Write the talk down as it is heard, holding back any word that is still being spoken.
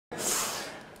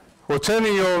Well,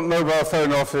 turning your mobile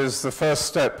phone off is the first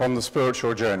step on the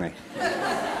spiritual journey.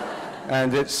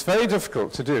 And it's very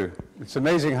difficult to do. It's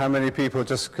amazing how many people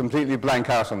just completely blank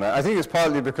out on that. I think it's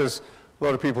partly because a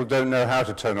lot of people don't know how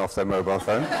to turn off their mobile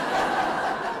phone.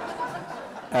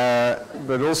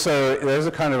 But also, there's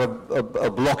a kind of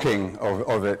a blocking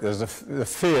of it. There's the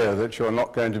fear that you're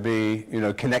not going to be,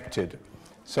 connected.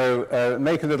 So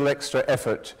make a little extra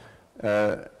effort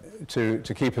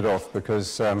to keep it off,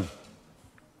 because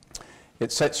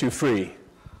it sets you free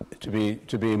to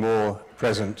be more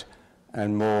present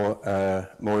and more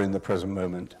in the present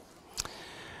moment.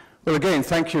 Well, again,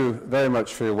 thank you very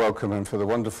much for your welcome and for the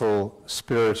wonderful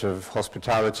spirit of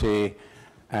hospitality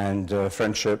and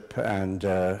friendship and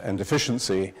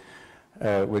efficiency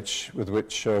with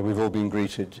which we've all been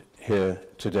greeted here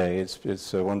today.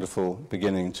 It's a wonderful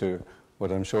beginning to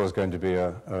what I'm sure is going to be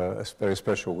a very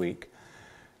special week.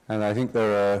 And I think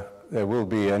there will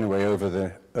be, anyway, over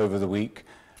the week,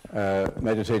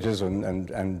 meditators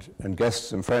and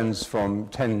guests and friends from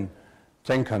 10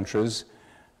 countries,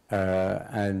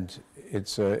 and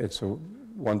it's a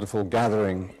wonderful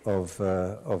gathering of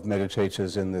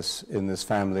meditators in this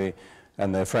family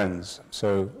and their friends.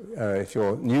 So if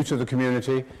you're new to the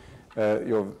community,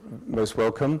 you're most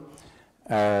welcome.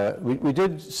 We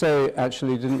did say,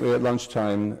 actually, didn't we, at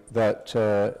lunchtime, that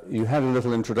you had a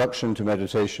little introduction to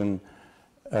meditation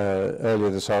earlier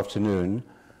this afternoon,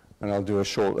 and I'll do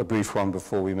a brief one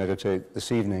before we meditate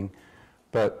this evening.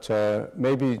 But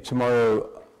maybe tomorrow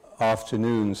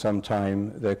afternoon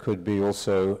sometime there could be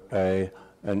also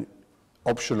an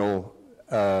optional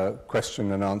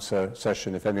question and answer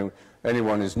session. If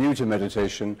anyone is new to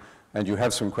meditation and you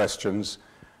have some questions,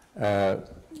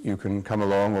 you can come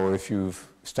along, or if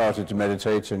you've started to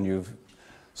meditate and you've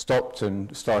stopped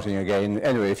and starting again.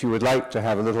 Anyway, if you would like to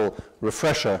have a little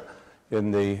refresher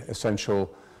in the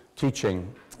essential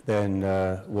teaching, then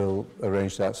we'll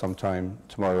arrange that sometime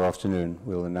tomorrow afternoon.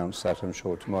 We'll announce that, I'm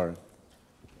sure, tomorrow.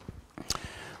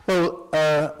 Well,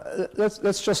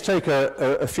 let's just take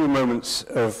a few moments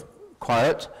of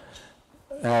quiet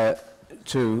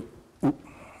to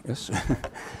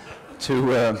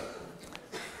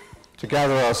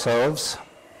gather ourselves.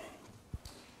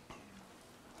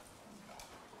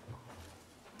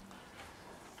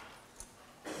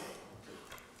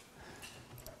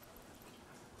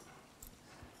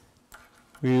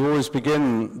 We always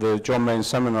begin the John Main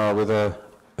seminar with a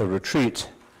retreat,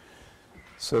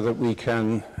 so that we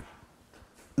can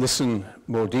listen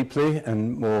more deeply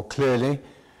and more clearly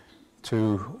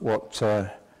to what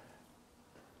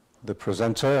the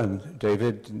presenter, and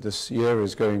David this year,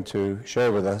 is going to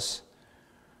share with us.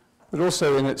 But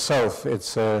also in itself,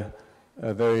 it's a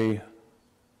very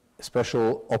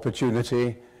special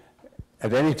opportunity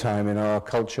at any time in our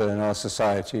culture and our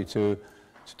society to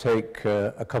take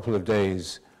a couple of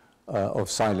days of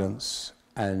silence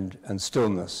and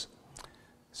stillness.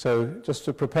 So just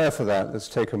to prepare for that, let's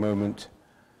take a moment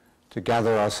to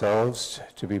gather ourselves,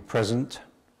 to be present.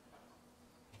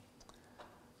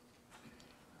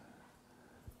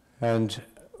 And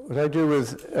what I do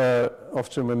with,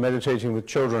 often when meditating with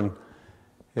children,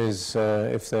 is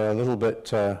if they're a little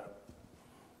bit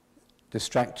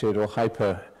distracted or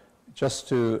hyper, just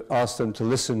to ask them to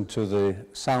listen to the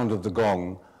sound of the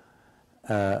gong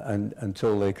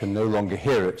until they can no longer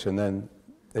hear it, and then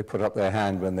they put up their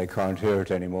hand when they can't hear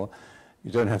it anymore.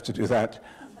 You don't have to do that,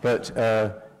 but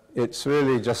it's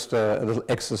really just a little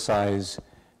exercise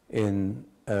in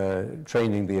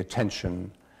training the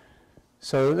attention.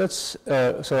 So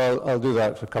I'll do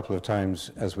that a couple of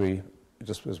times as we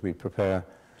prepare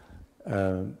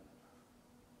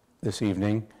this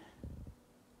evening.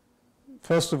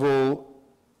 First of all,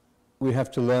 we have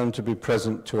to learn to be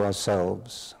present to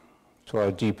ourselves, to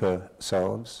our deeper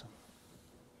selves.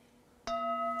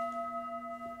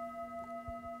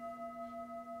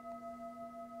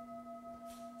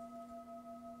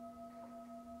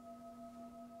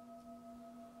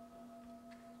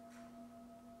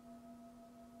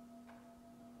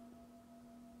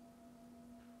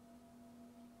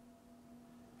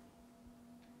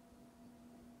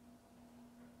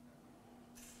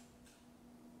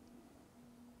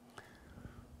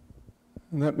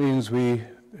 And that means we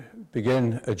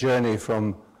begin a journey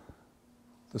from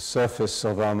the surface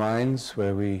of our minds,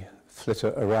 where we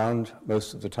flitter around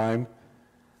most of the time,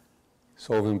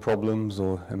 solving problems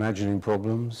or imagining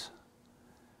problems,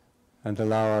 and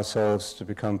allow ourselves to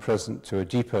become present to a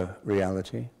deeper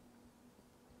reality.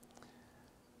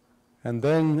 And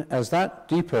then, as that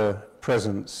deeper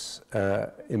presence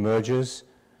emerges,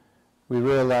 we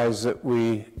realize that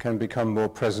we can become more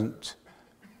present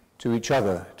to each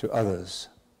other, to others.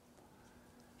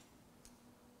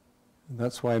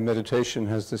 That's why meditation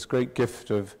has this great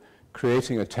gift of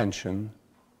creating attention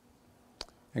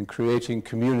and creating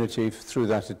community through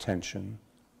that attention.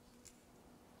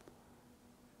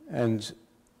 And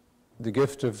the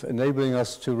gift of enabling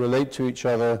us to relate to each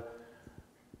other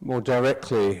more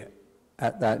directly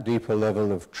at that deeper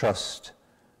level of trust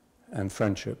and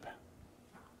friendship.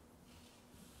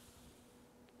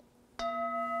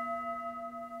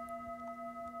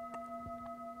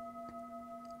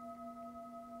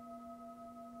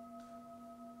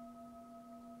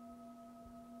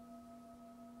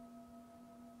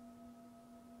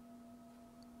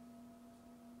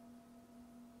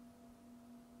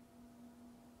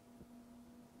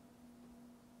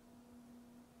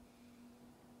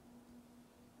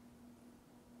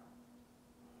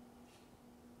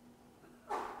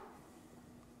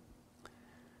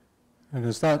 And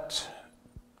as that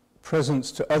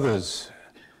presence to others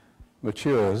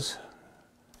matures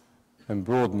and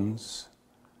broadens,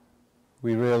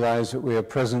 we realize that we are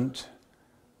present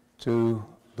to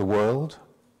the world,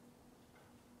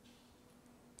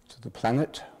 to the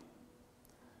planet,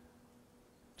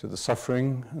 to the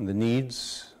suffering and the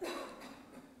needs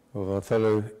of our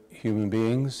fellow human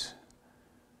beings.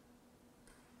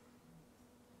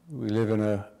 We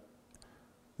live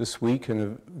this week in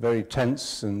a very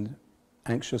tense and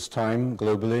anxious time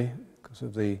globally because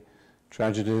of the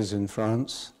tragedies in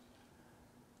France.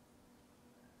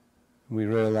 We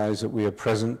realize that we are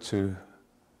present to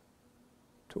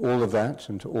all of that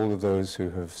and to all of those who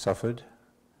have suffered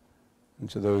and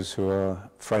to those who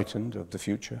are frightened of the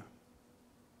future.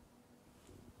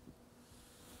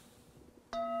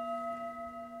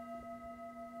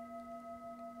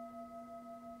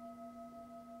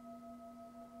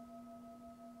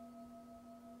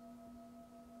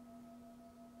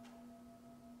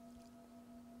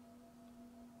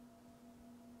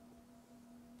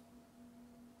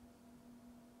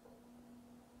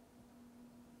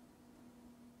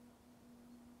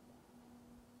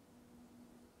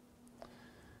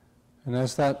 And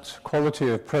as that quality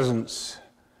of presence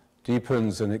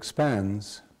deepens and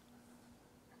expands,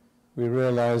 we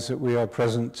realize that we are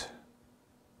present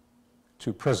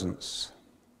to presence,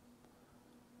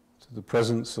 to the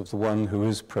presence of the one who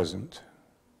is present,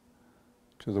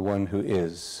 to the one who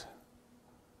is,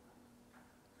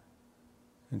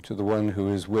 and to the one who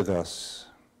is with us,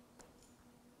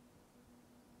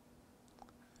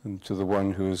 and to the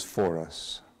one who is for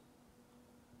us.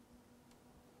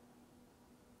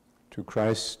 To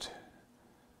Christ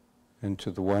and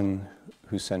to the one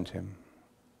who sent him.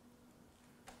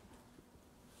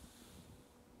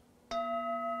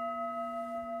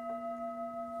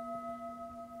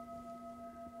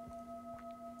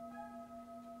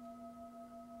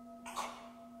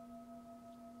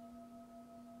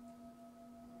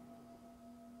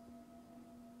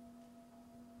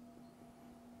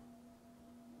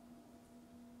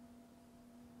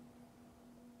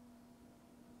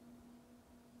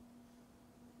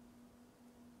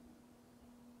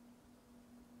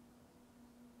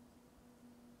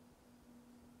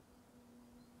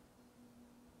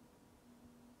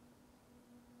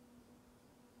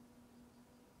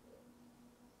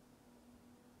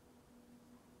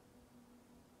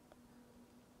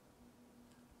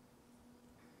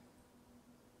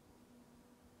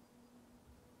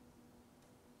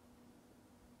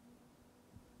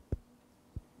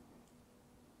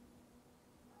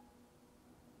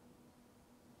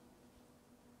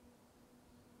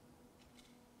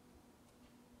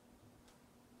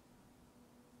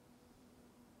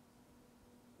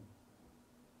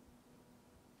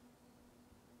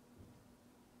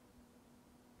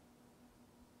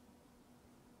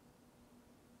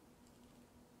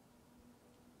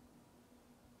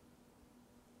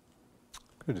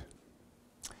 Good.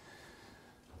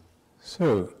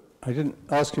 So, I didn't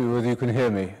ask you whether you can hear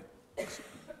me.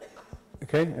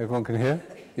 Okay, everyone can hear?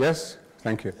 Yes?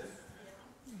 Thank you.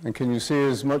 And can you see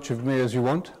as much of me as you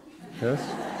want? Yes?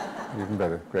 Even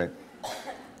better, great.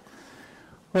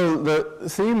 Well, the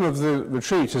theme of the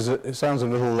retreat is, it sounds a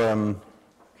little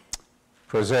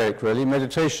prosaic really,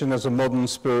 meditation as a modern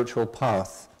spiritual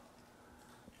path.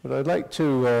 But I'd like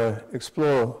to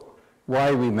explore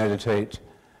why we meditate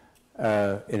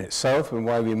in itself, and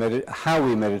how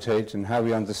we meditate, and how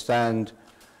we understand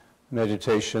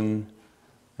meditation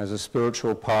as a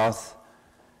spiritual path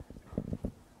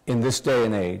in this day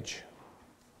and age.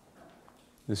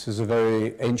 This is a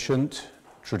very ancient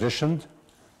tradition.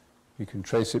 You can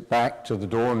trace it back to the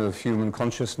dawn of human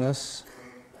consciousness,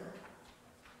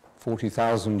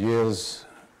 40,000 years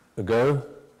ago,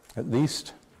 at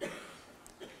least.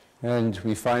 And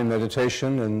we find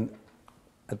meditation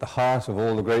at the heart of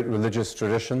all the great religious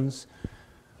traditions,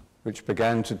 which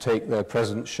began to take their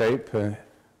present shape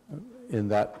in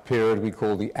that period we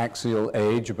call the Axial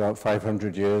Age, about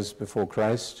 500 years before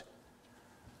Christ,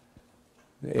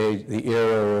 the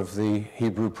era of the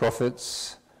Hebrew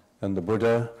prophets and the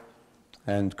Buddha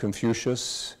and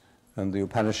Confucius and the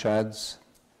Upanishads.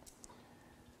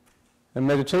 And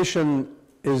meditation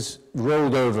is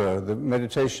rolled over. The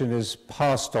meditation is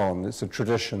passed on. It's a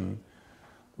tradition.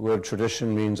 The word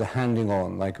tradition means a handing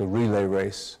on, like a relay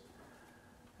race.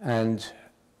 And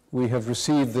we have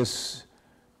received this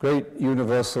great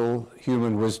universal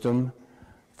human wisdom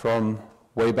from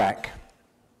way back.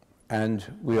 And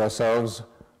we ourselves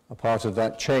are part of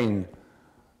that chain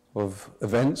of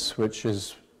events which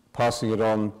is passing it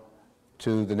on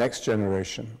to the next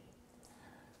generation.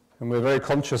 And we're very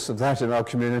conscious of that in our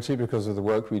community because of the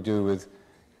work we do with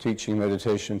teaching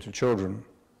meditation to children.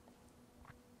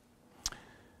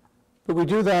 But we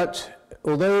do that,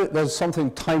 although there's something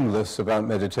timeless about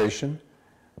meditation,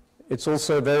 it's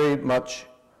also very much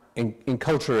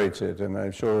enculturated, and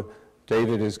I'm sure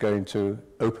David is going to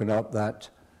open up that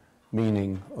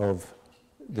meaning of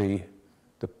the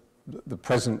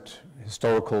present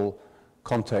historical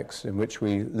context in which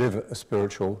we live a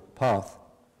spiritual path.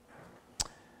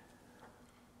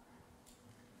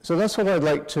 So that's what I'd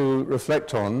like to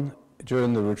reflect on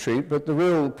during the retreat, but the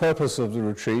real purpose of the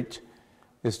retreat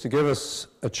is to give us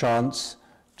a chance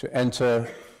to enter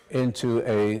into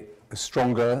a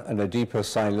stronger and a deeper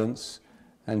silence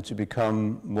and to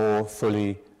become more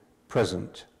fully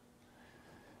present.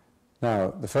 Now,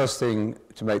 the first thing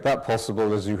to make that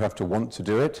possible is you have to want to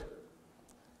do it,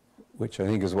 which I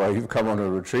think is why you've come on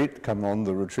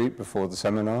the retreat before the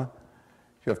seminar.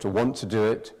 You have to want to do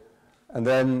it. And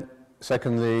then,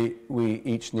 secondly, we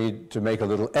each need to make a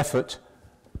little effort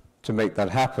to make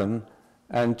that happen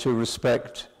and to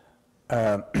respect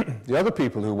the other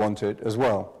people who want it as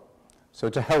well. So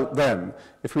to help them.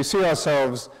 If we see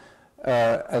ourselves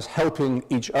as helping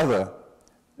each other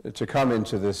to come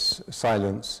into this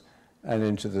silence and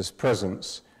into this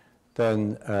presence,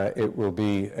 then it will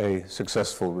be a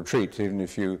successful retreat, even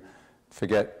if you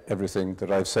forget everything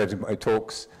that I've said in my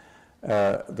talks.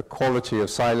 The quality of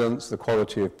silence, the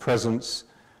quality of presence,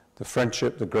 the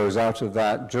friendship that grows out of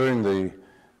that during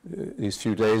these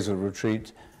few days of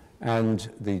retreat,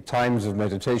 and the times of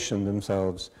meditation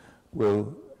themselves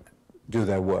will do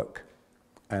their work,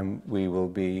 and we will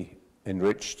be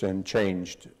enriched and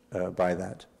changed by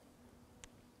that.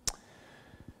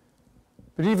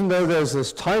 But even though there's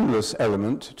this timeless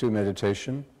element to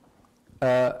meditation,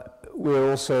 we're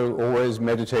also always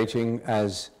meditating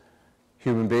as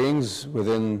human beings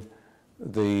within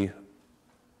the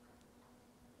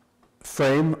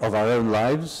frame of our own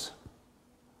lives.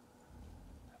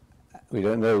 We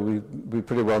don't know, we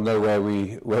pretty well know where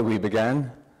we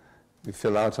began. We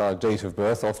fill out our date of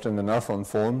birth often enough on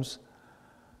forms.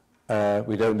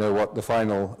 We don't know what the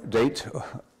final date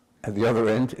at the other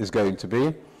end is going to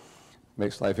be.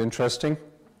 Makes life interesting.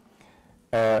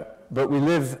 But we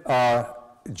live our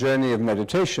journey of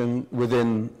meditation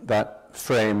within that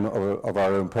frame of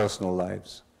our own personal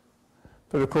lives.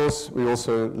 But of course, we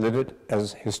also live it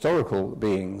as historical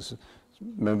beings,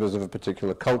 members of a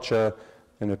particular culture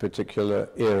in a particular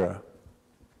era.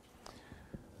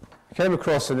 I came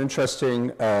across an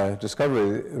interesting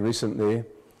discovery recently,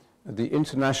 the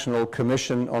International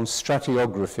Commission on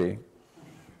Stratigraphy.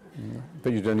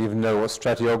 But you don't even know what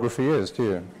stratigraphy is, do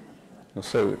you? You're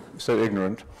so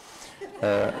ignorant.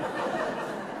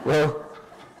 Well,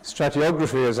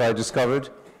 stratigraphy, as I discovered,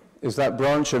 is that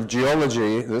branch of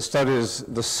geology that studies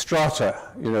the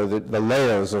strata, you know, the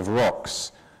layers of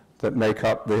rocks that make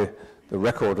up the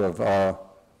record of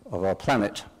our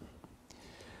planet.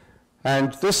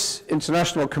 And this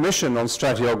International Commission on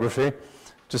Stratigraphy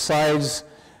decides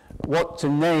what to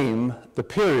name the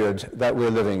period that we're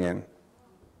living in.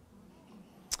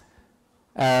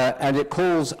 And it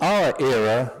calls our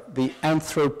era the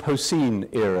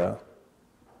Anthropocene era,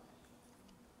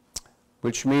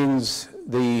 which means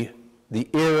the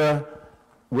era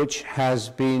which has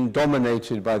been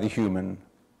dominated by the human.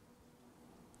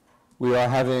 We are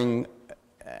having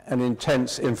an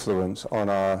intense influence on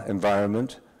our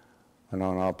environment and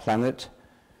on our planet.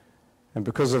 And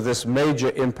because of this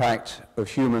major impact of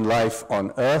human life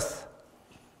on Earth,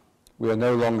 we are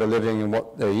no longer living in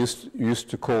what they used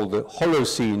to call the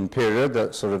Holocene period,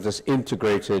 that sort of this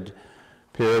integrated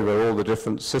period where all the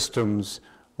different systems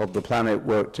of the planet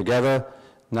work together.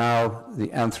 Now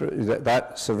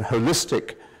that sort of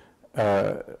holistic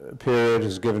period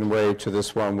has given way to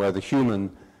this one where the human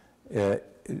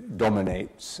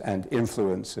dominates and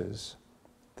influences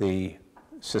the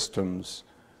systems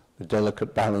the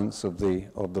delicate balance of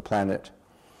the planet.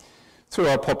 Through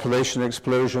our population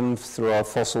explosion, through our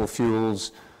fossil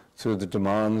fuels, through the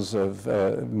demands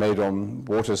made on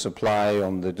water supply,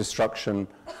 on the destruction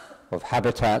of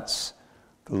habitats,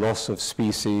 the loss of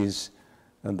species,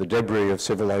 and the debris of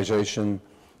civilization,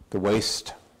 the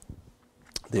waste,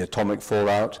 the atomic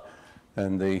fallout,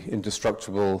 and the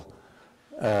indestructible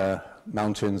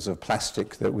mountains of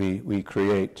plastic that we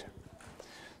create.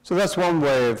 So that's one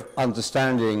way of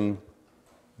understanding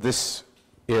this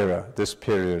era, this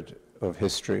period of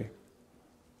history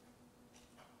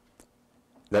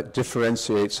that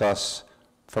differentiates us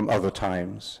from other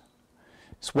times.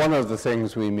 It's one of the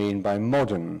things we mean by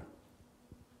modern.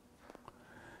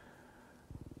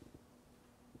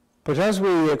 But as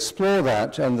we explore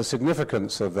that and the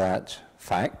significance of that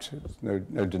fact, no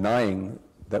denying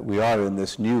that we are in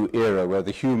this new era where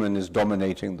the human is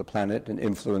dominating the planet and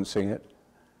influencing it,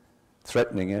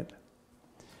 threatening it,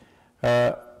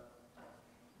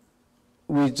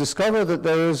 we discover that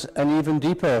there is an even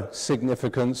deeper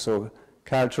significance or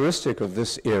characteristic of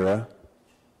this era,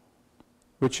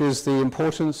 which is the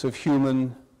importance of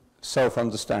human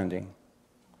self-understanding.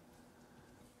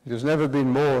 It has never been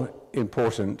more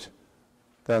important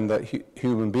than that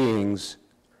human beings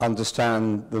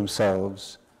understand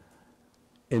themselves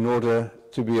in order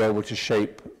to be able to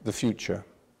shape the future.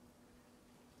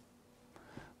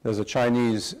 There's a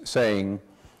Chinese saying,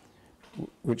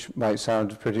 which might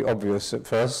sound pretty obvious at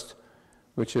first,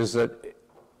 which is that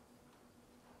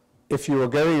if you are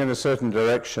going in a certain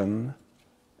direction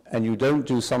and you don't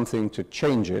do something to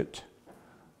change it,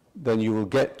 then you will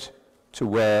get to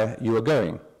where you are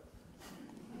going.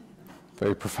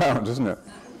 Very profound, isn't it?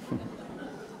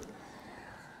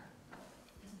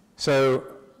 So,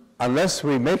 unless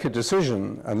we make a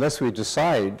decision, unless we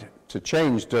decide to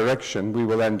change direction, we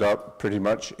will end up pretty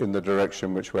much in the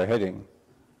direction which we're heading.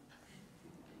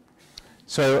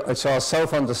 So it's our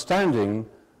self-understanding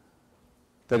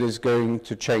that is going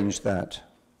to change that.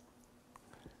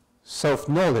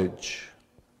 Self-knowledge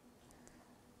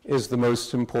is the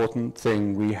most important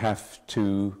thing we have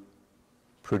to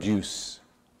produce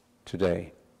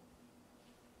today.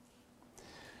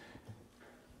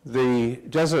 The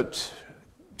desert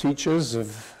teachers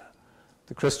of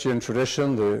the Christian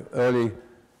tradition, the early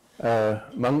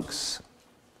monks,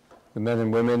 the men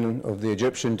and women of the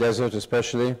Egyptian desert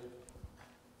especially,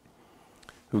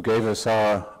 who gave us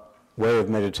our way of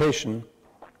meditation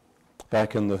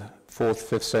back in the 4th,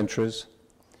 5th centuries.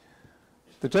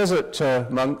 The desert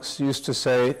monks used to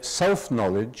say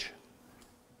self-knowledge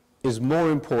is more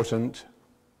important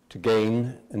to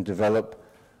gain and develop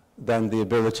than the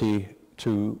ability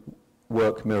to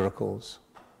work miracles.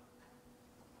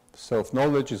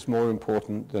 Self-knowledge is more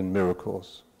important than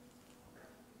miracles.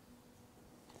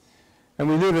 And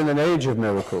we live in an age of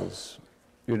miracles.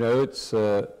 You know, it's,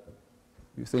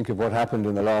 you think of what happened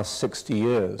in the last 60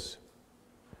 years,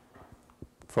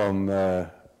 from,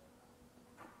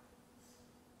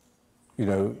 you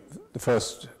know, the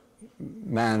first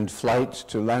manned flight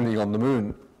to landing on the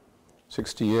moon,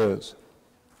 60 years.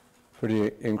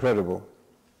 Pretty incredible.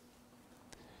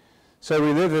 So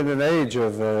we live in an age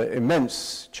of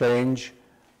immense change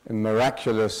and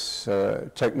miraculous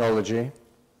technology.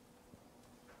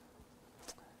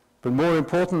 But more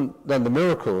important than the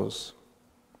miracles,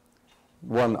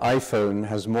 one iPhone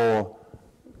has more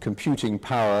computing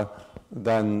power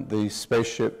than the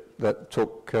spaceship that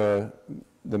took the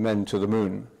men to the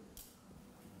moon.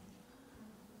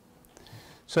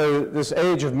 So this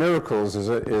age of miracles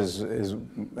is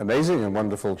amazing and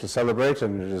wonderful to celebrate,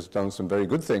 and it has done some very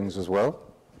good things as well.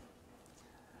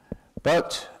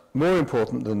 But more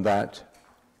important than that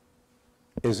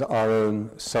is our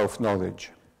own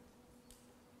self-knowledge.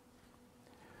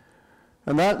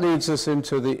 And that leads us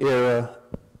into the era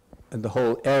and the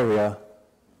whole area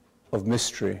of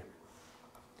mystery.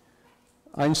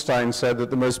 Einstein said that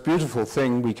the most beautiful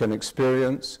thing we can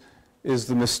experience is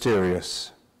the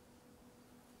mysterious.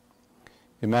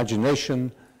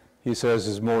 Imagination, he says,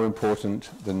 is more important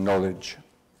than knowledge.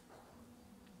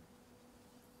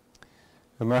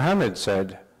 And Muhammad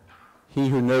said, "He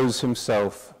who knows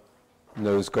himself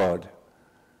knows God,"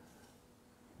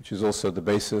 which is also the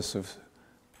basis of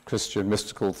Christian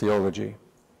mystical theology.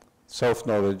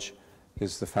 Self-knowledge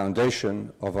is the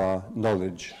foundation of our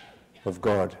knowledge of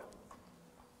God.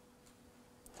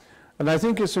 And I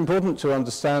think it's important to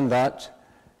understand that,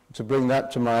 to bring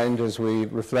that to mind as we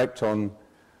reflect on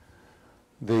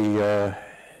the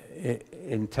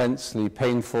intensely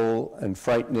painful and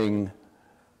frightening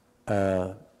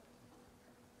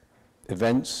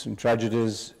events and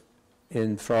tragedies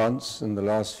in France in the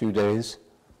last few days,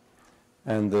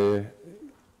 and the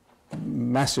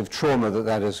massive trauma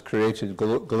that has created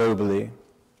globally.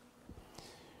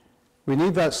 We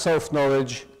need that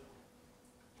self-knowledge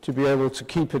to be able to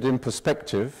keep it in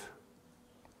perspective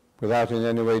without in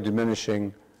any way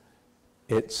diminishing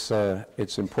its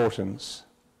importance.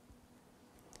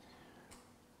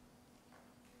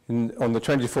 On the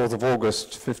 24th of August,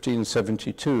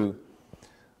 1572,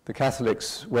 the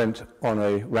Catholics went on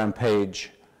a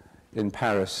rampage in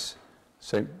Paris,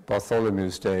 St.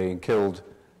 Bartholomew's Day, and killed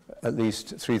at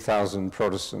least 3,000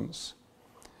 Protestants.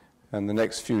 And the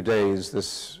next few days,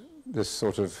 this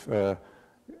sort of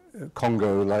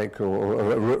Congo-like or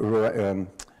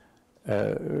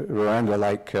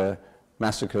Rwanda-like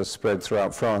massacre spread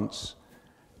throughout France,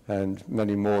 and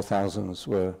many more thousands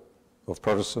of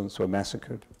Protestants were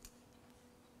massacred.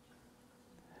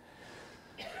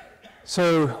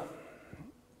 So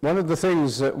one of the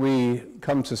things that we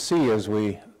come to see as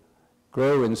we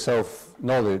grow in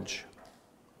self-knowledge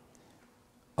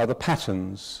are the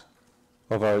patterns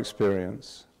of our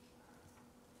experience.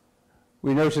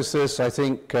 We notice this, I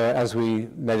think, as we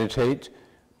meditate.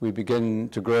 We begin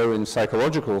to grow in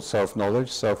psychological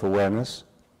self-knowledge, self-awareness.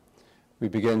 We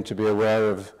begin to be aware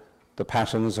of the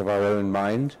patterns of our own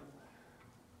mind,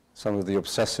 some of the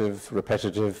obsessive,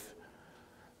 repetitive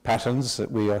patterns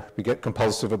that we get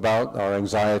compulsive about, our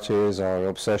anxieties, our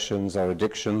obsessions, our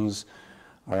addictions,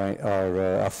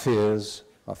 our fears,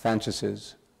 our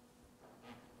fantasies,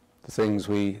 the things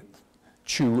we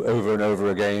chew over and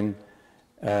over again,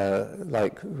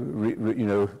 like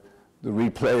the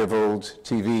replay of old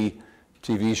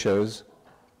TV shows.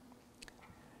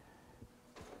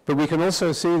 But we can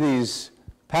also see these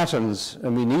patterns,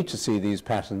 and we need to see these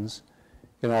patterns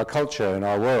in our culture, in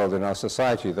our world, in our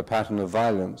society, the pattern of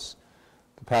violence,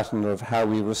 the pattern of how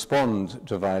we respond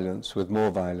to violence with more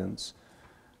violence,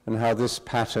 and how this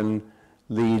pattern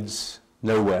leads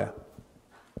nowhere.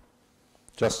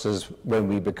 Just as when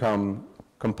we become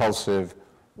compulsive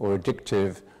or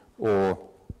addictive or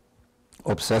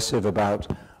obsessive about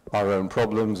our own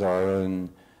problems, our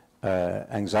own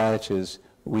anxieties,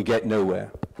 we get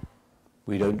nowhere.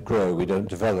 We don't grow, we don't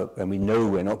develop, and we know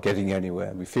we're not getting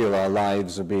anywhere. We feel our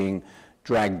lives are being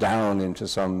dragged down into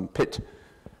some pit,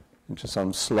 into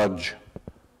some sludge.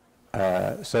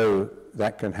 So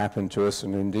that can happen to us,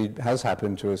 and indeed has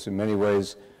happened to us in many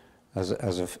ways as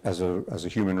a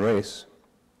human race.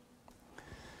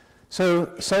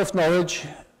 So self-knowledge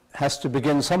has to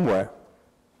begin somewhere.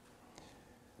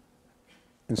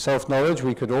 And self-knowledge,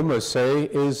 we could almost say,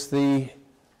 is the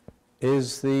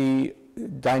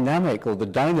dynamic or the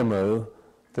dynamo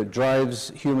that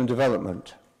drives human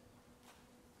development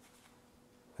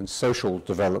and social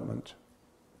development.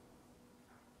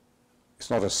 It's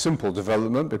not a simple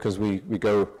development because we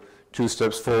go 2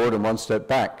 steps forward and 1 step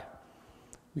back.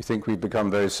 We think we become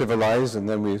very civilized, and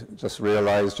then we just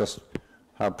realize just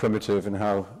how primitive and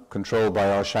how controlled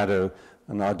by our shadow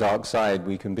and our dark side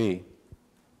we can be.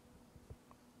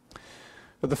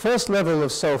 But the first level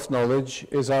of self-knowledge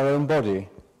is our own body.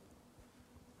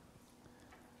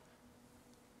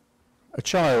 A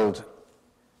child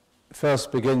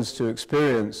first begins to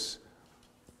experience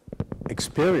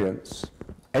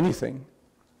anything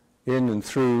in and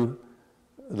through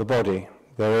the body,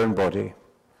 their own body.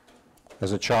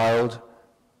 As a child,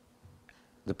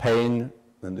 the pain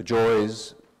and the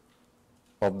joys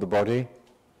of the body.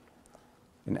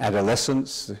 In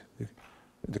adolescence,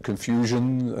 the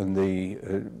confusion and the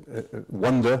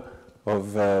wonder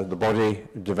of the body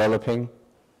developing.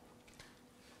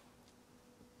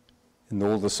 And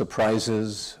all the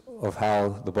surprises of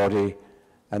how the body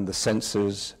and the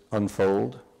senses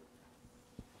unfold.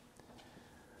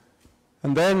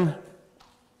 And then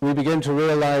we begin to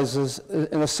realize,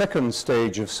 in a second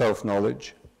stage of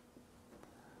self-knowledge,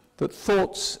 that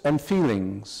thoughts and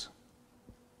feelings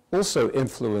also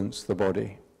influence the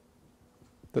body.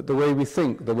 That the way we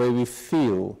think, the way we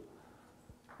feel,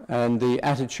 and the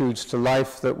attitudes to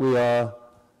life that we are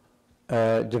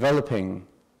developing,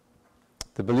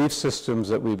 the belief systems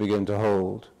that we begin to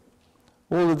hold,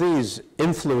 all of these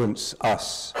influence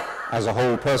us as a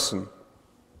whole person.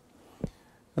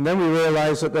 And then we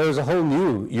realize that there is a whole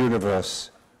new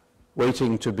universe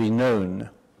waiting to be known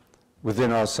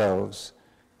within ourselves,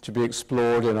 to be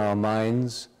explored in our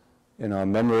minds, in our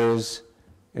memories,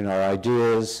 in our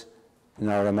ideas, in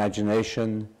our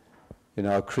imagination, in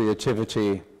our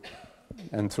creativity,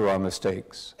 and through our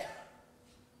mistakes.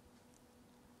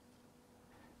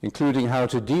 Including how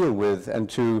to deal with and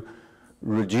to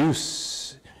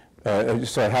reduce,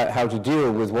 how to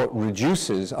deal with what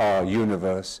reduces our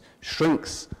universe,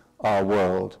 shrinks our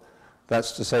world.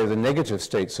 That's to say the negative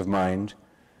states of mind,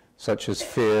 such as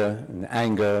fear and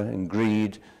anger and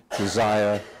greed,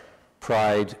 desire,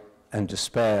 pride, and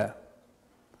despair.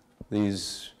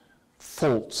 These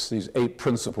faults, these 8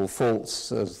 principal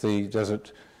faults, as the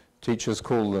desert teachers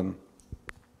call them.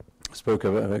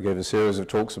 I gave a series of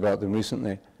talks about them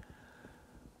recently.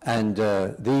 And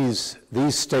these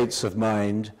states of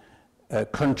mind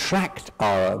contract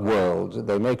our world.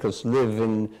 They make us live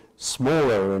in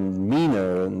smaller and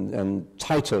meaner and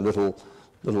tighter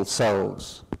little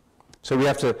selves. So we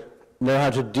have to know how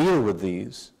to deal with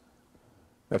these.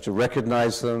 We have to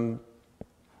recognize them,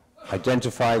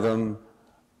 identify them,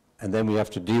 and then we have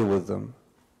to deal with them.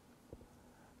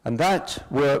 And that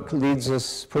work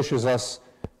pushes us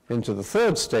into the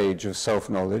 3rd stage of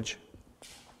self-knowledge,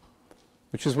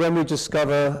 which is when we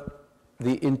discover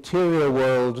the interior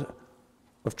world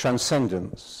of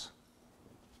transcendence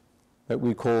that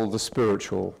we call the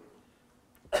spiritual,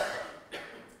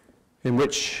 in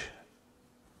which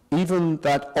even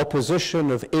that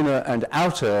opposition of inner and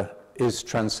outer is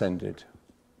transcended.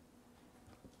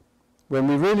 When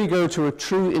we really go to a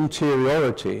true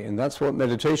interiority, and that's what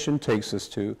meditation takes us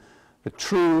to, a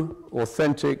true,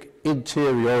 authentic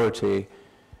interiority,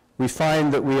 we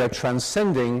find that we are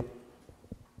transcending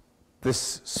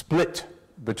this split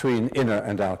between inner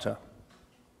and outer.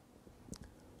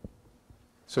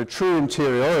 So true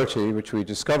interiority, which we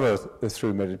discover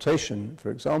through meditation,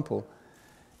 for example,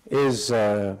 is,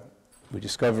 we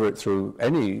discover it through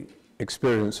any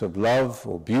experience of love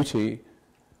or beauty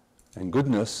and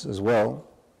goodness as well.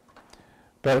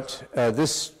 But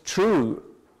this true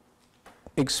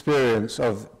experience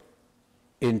of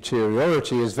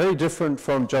interiority is very different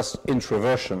from just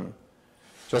introversion,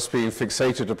 just being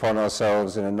fixated upon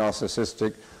ourselves in a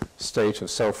narcissistic state of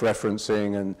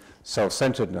self-referencing and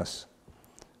self-centeredness.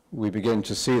 We begin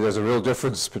to see there's a real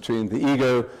difference between the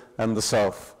ego and the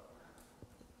self.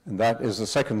 And that is the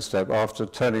 2nd step. After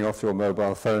turning off your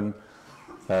mobile phone,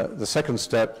 the 2nd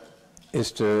step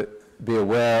is to be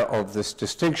aware of this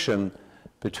distinction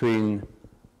between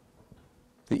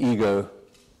the ego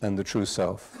and the true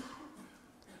self.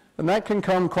 And that can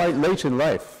come quite late in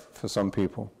life for some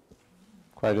people,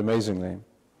 quite amazingly.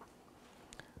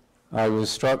 I was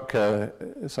struck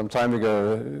some time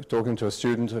ago talking to a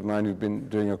student of mine who'd been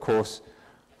doing a course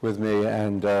with me,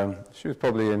 and she was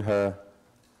probably in her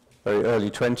very early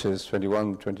 20s,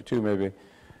 21, 22 maybe.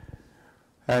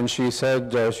 And she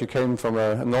said she came from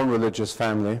a non-religious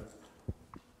family,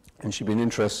 and she'd been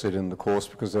interested in the course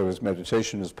because there was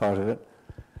meditation as part of it.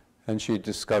 And she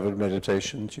discovered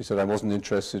meditation. She said, I wasn't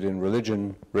interested in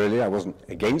religion, really. I wasn't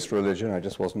against religion, I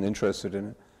just wasn't interested in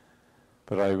it.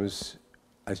 But I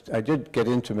did get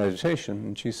into meditation,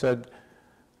 and she said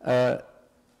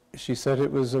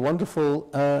it was a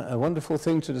wonderful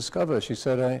thing to discover. She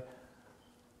said,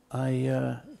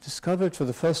 I discovered for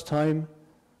the first time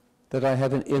that I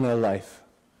had an inner life.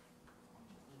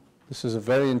 This is a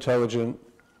very intelligent,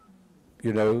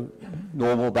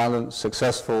 normal, balanced,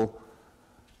 successful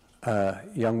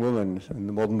young woman in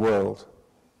the modern world,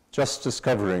 just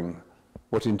discovering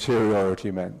what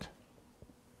interiority meant.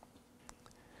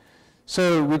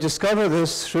 So we discover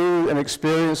this through an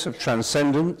experience of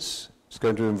transcendence. It's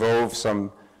going to involve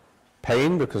some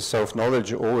pain, because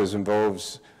self-knowledge always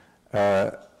involves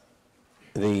some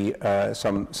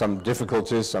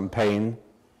difficulties, some pain.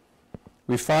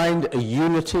 We find a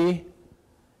unity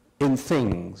in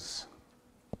things.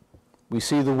 We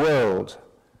see the world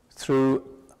through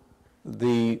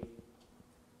the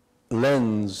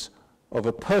lens of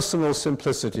a personal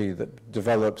simplicity that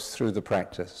develops through the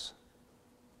practice.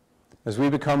 As we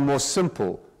become more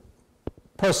simple,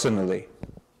 personally,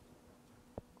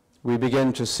 we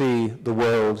begin to see the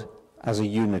world as a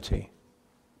unity.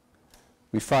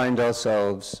 We find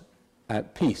ourselves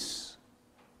at peace.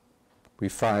 We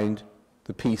find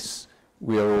the peace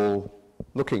we are all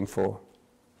looking for.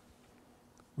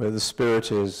 Where the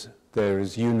Spirit is, there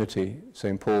is unity,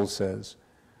 St. Paul says,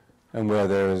 and where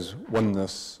there is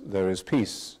oneness, there is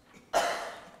peace.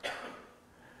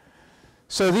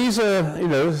 So these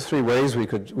are, 3 ways we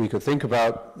could think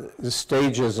about the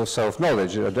stages of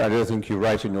self-knowledge. I don't think you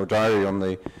write in your diary on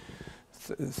the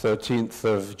 13th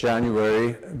of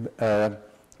January,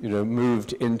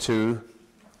 moved into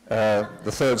the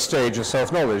 3rd stage of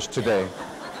self-knowledge today.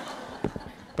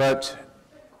 But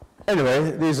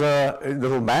anyway, these are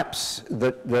little maps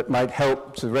that might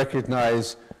help to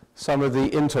recognize some of the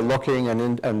interlocking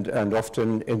and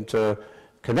often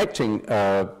interconnecting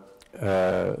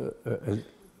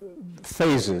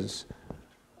phases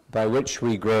by which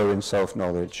we grow in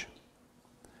self-knowledge.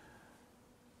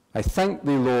 I thank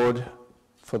thee, Lord,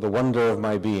 for the wonder of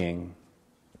my being.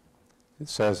 It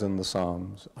says in the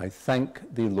Psalms, I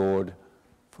thank thee, Lord,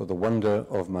 for the wonder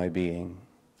of my being.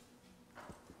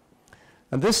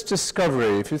 And this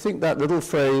discovery, if you think that little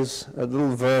phrase, a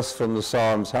little verse from the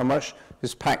Psalms, how much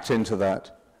is packed into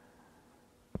that?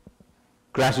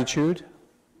 Gratitude,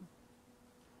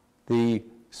 the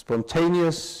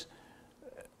spontaneous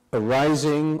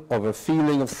arising of a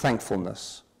feeling of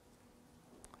thankfulness.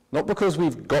 Not because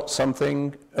we've got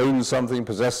something, own something,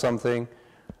 possess something,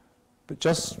 but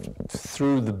just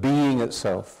through the being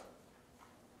itself.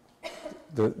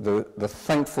 The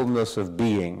thankfulness of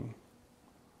being.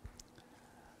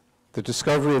 The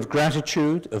discovery of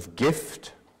gratitude, of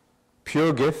gift,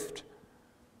 pure gift,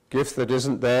 gift that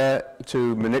isn't there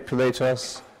to manipulate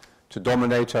us, to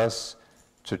dominate us,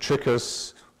 to trick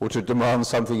us, or to demand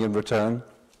something in return,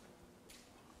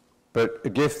 but a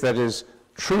gift that is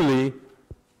truly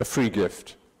a free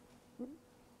gift.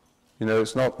 You know,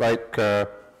 it's not like,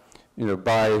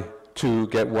 buy two,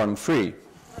 get one free.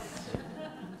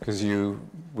 Because you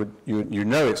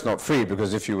know it's not free,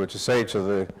 because if you were to say to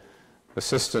the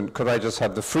assistant, could I just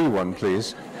have the free one,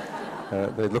 please?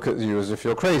 They look at you as if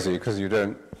you're crazy, because you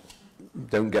don't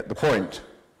get the point.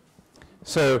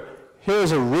 So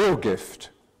here's a real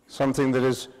gift, something that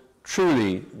is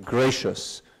truly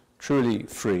gracious, truly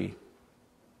free.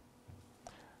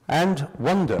 And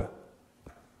wonder.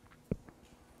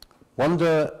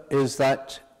 Wonder is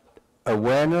that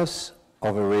awareness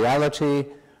of a reality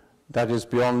that is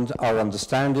beyond our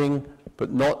understanding,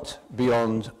 but not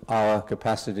beyond our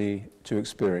capacity to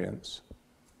experience.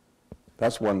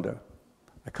 That's wonder.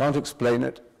 I can't explain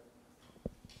it,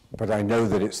 but I know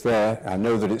that it's there. I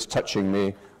know that it's touching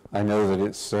me. I know that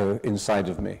it's inside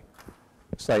of me.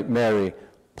 It's like Mary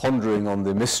pondering on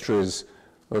the mysteries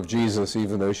of Jesus,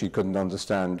 even though she couldn't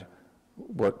understand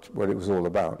what it was all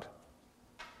about.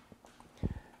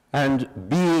 And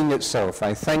being itself,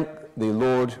 I thank the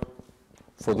Lord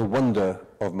for the wonder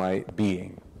of my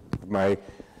being,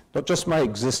 not just my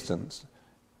existence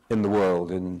in the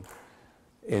world, in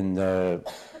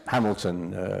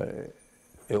Hamilton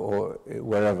or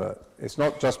wherever. It's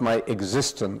not just my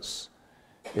existence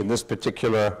in this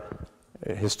particular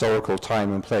historical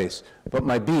time and place, but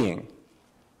my being.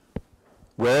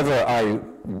 Wherever I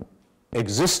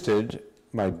existed,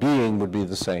 my being would be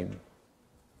the same.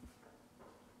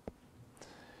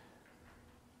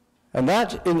 And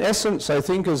that, in essence, I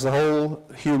think, is the whole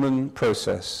human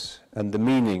process and the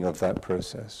meaning of that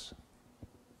process.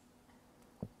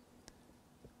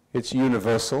 It's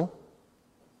universal,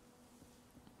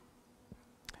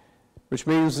 which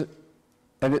means,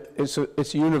 and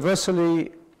it's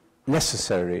universally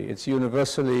necessary, it's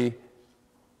universally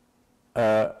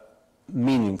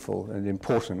meaningful and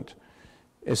important.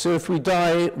 So if we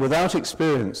die without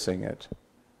experiencing it,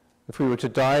 if we were to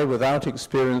die without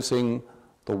experiencing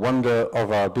the wonder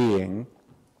of our being,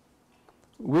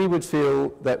 we would feel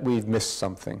that we've missed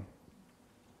something.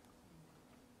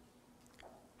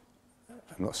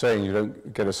 I'm not saying you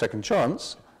don't get a second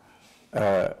chance.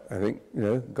 I think,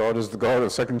 God is the God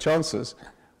of second chances.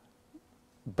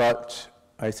 But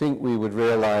I think we would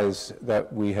realize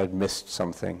that we had missed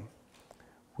something.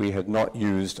 We had not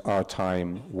used our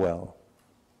time well.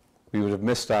 We would have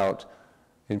missed out,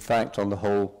 in fact, on the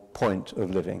whole point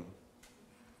of living.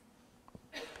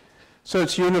 So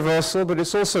it's universal, but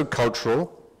it's also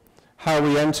cultural. How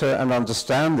we enter and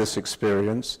understand this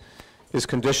experience is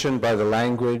conditioned by the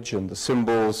language and the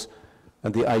symbols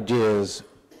and the ideas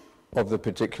of the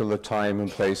particular time and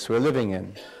place we're living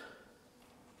in.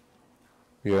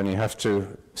 We only have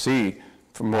to see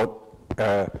from what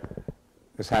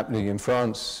is happening in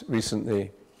France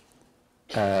recently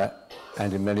and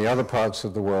in many other parts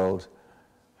of the world,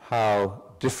 how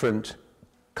different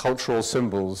cultural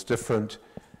symbols, different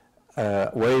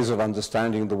ways of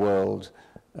understanding the world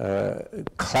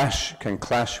can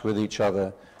clash with each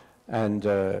other and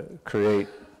create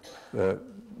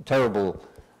terrible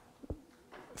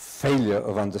failure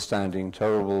of understanding,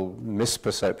 terrible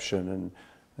misperception,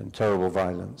 and terrible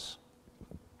violence.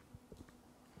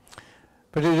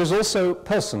 But it is also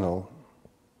personal,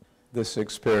 this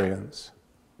experience.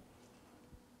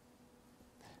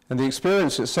 And the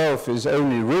experience itself is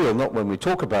only real not when we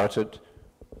talk about it,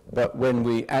 but when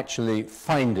we actually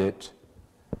find it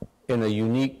in a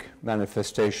unique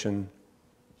manifestation,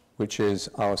 which is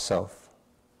ourself.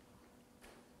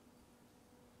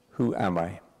 Who am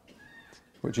I?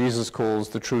 What Jesus calls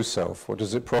the true self. What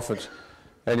does it profit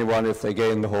anyone if they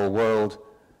gain the whole world,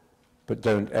 but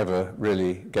don't ever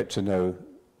really get to know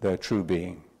their true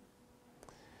being?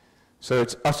 So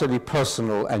it's utterly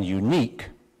personal and unique.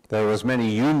 There are as many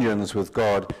unions with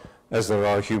God as there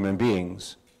are human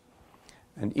beings.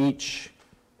 And each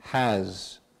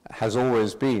has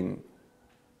always been,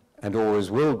 and always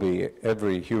will be,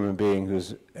 every human being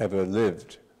who's ever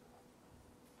lived,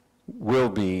 will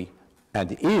be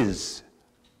and is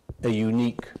a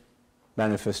unique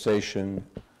manifestation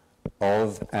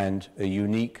of and a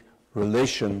unique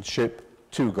relationship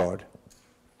to God,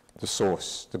 the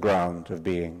source, the ground of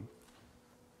being.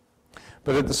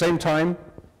 But at the same time,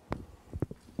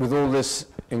 with all this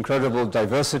incredible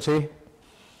diversity,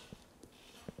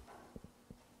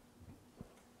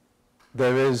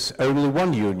 there is only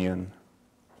one union.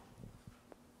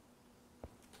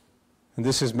 And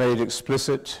this is made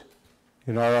explicit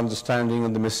in our understanding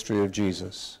of the mystery of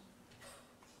Jesus.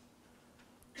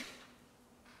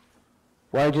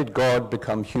 Why did God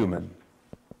become human?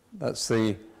 That's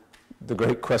the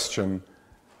great question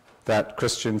that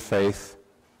Christian faith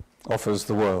offers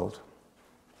the world.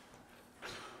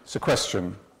 It's a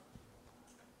question.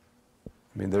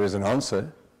 I mean, there is an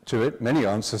answer to it, many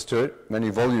answers to it, many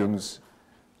volumes,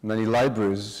 many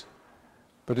libraries,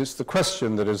 but it's the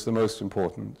question that is the most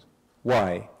important.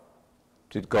 Why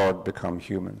did God become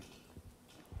human?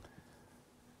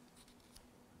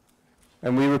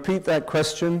 And we repeat that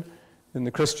question in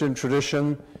the Christian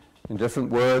tradition in different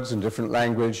words, in different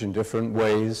language, in different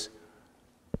ways,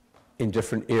 in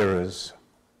different eras.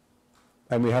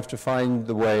 And we have to find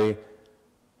the way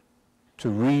to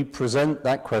re-present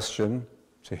that question,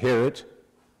 to hear it,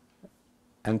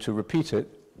 and to repeat it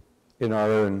in our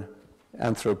own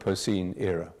Anthropocene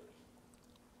era.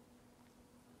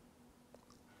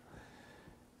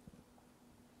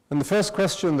 And the first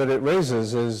question that it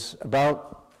raises is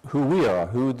about who we are,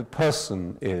 who the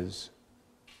person is.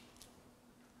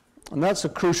 And that's a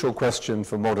crucial question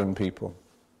for modern people.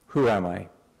 Who am I?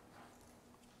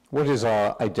 What is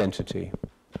our identity?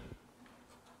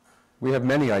 We have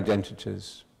many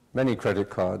identities, many credit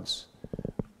cards,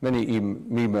 many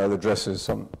email addresses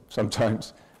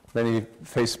sometimes, many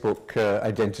Facebook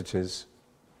identities.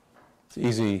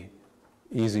 It's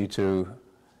easy to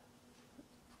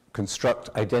construct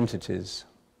identities.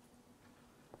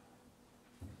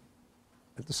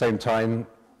 At the same time,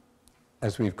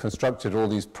 as we've constructed all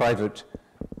these private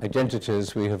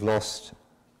identities, we have lost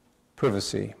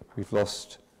privacy, we've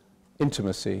lost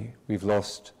intimacy, we've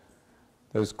lost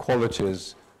those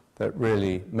qualities that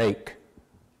really make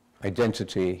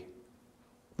identity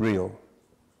real.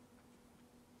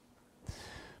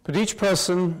 But each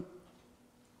person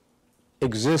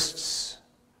exists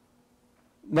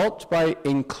not by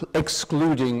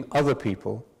excluding other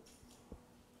people.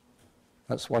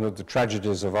 That's one of the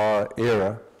tragedies of our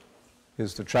era,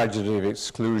 is the tragedy of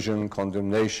exclusion,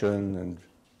 condemnation, and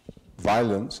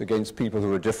violence against people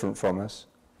who are different from us.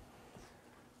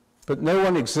 But no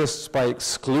one exists by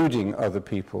excluding other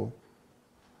people.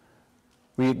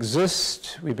 We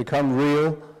exist, we become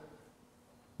real,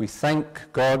 we thank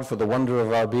God for the wonder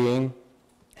of our being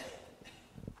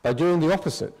by doing the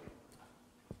opposite.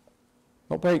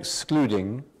 Not by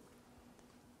excluding,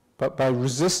 but by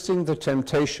resisting the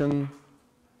temptation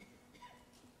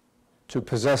to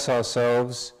possess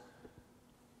ourselves,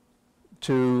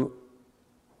 to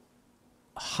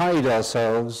hide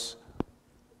ourselves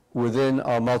within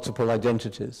our multiple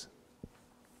identities,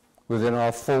 within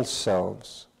our false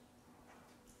selves,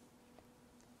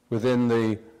 within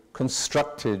the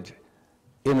constructed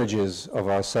images of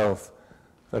ourself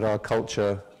that our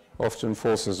culture often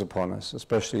forces upon us,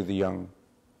 especially the young.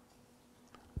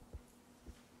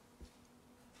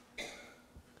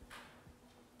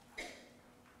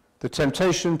 The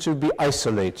temptation to be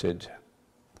isolated,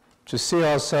 to see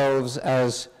ourselves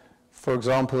as, for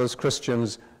example, as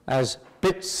Christians, as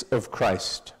bits of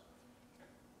Christ,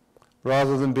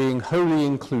 rather than being wholly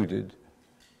included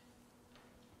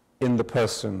in the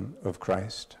person of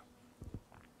Christ.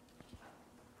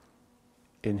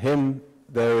 In him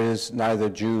there is neither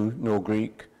Jew nor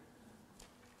Greek,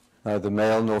 neither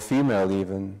male nor female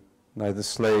even, neither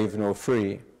slave nor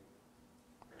free.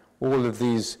 All of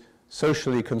these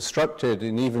socially constructed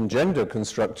and even gender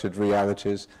constructed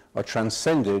realities are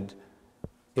transcended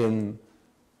in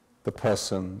the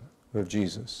person of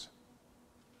Jesus.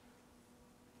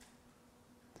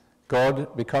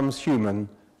 God becomes human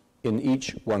in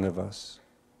each one of us.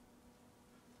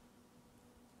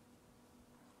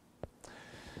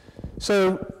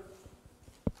 So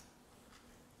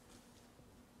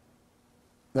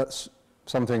that's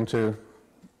something to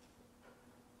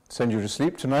send you to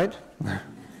sleep tonight.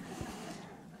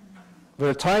 But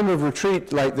a time of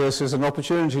retreat like this is an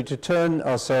opportunity to turn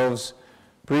ourselves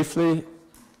briefly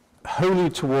wholly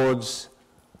towards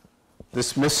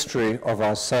this mystery of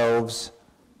ourselves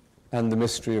and the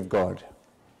mystery of God,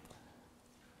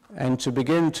 and to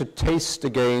begin to taste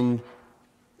again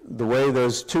the way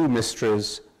those two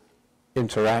mysteries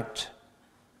interact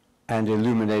and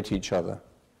illuminate each other.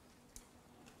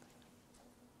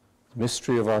 the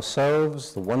mystery of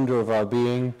ourselves, the wonder of our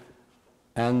being,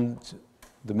 and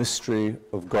the mystery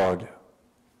of God,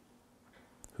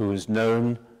 who is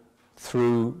known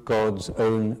through God's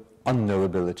own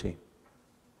unknowability.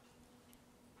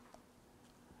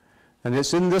 And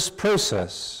it's in this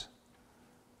process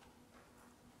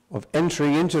of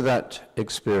entering into that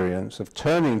experience, of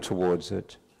turning towards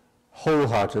it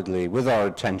wholeheartedly with our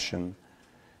attention,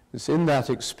 it's in that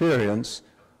experience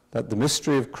that the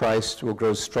mystery of Christ will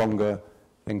grow stronger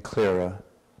and clearer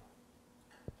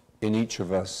in each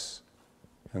of us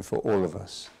and for all of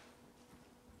us.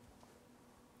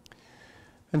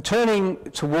 And turning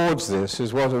towards this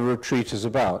is what a retreat is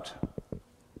about.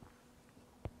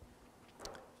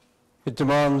 It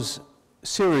demands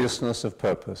seriousness of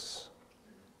purpose.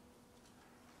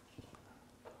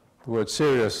 The word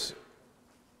serious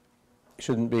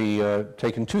shouldn't be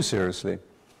taken too seriously,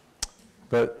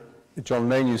 but John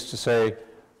Maine used to say,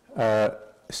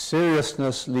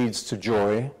 seriousness leads to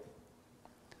joy,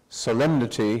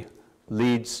 solemnity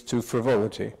leads to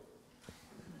frivolity.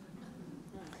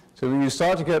 So when you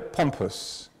start to get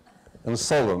pompous and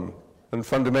solemn and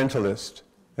fundamentalist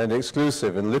and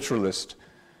exclusive and literalist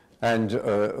and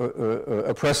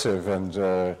oppressive and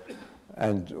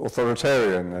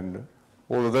authoritarian and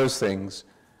all of those things,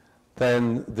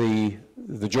 then the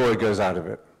joy goes out of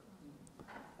it.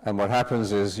 And what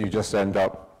happens is you just end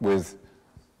up with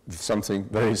something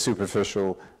very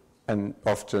superficial and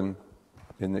often,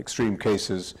 in extreme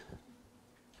cases,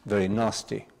 very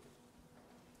nasty.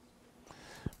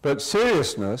 But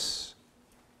seriousness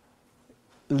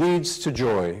leads to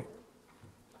joy.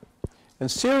 And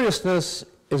seriousness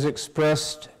is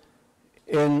expressed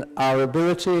in our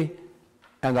ability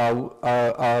and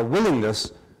our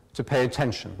willingness to pay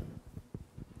attention.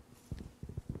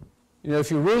 You know,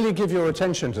 if you really give your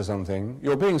attention to something,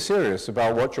 you're being serious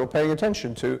about what you're paying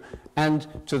attention to and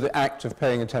to the act of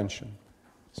paying attention.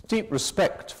 It's deep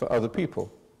respect for other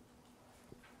people,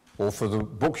 or for the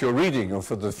book you're reading, or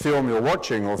for the film you're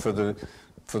watching, or for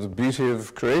the beauty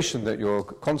of creation that you're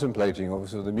contemplating, or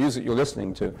for the music you're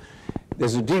listening to.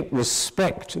 There's a deep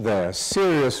respect there,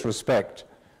 serious respect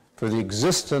for the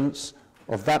existence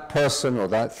of that person or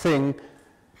that thing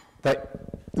that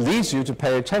leads you to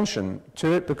pay attention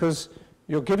to it because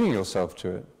you're giving yourself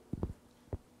to it.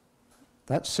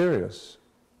 That's serious.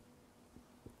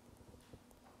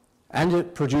 And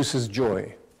it produces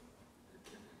joy.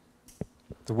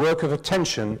 The work of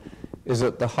attention is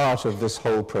at the heart of this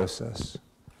whole process.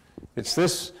 It's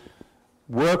this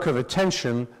work of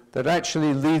attention that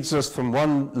actually leads us from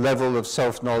one level of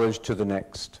self-knowledge to the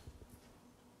next.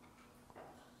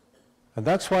 And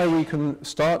that's why we can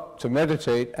start to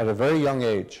meditate at a very young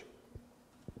age.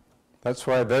 That's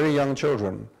why very young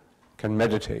children can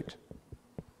meditate.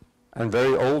 And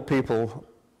very old people,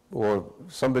 or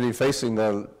somebody facing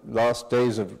their last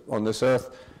days on this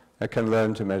earth, can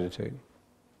learn to meditate.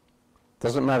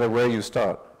 Doesn't matter where you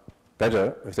start.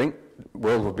 Better, I think, the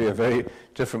world would be a very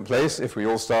different place if we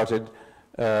all started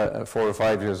at 4 or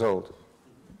 5 years old.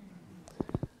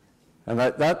 And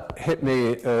that hit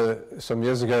me some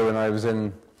years ago when I was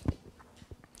in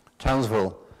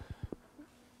Townsville,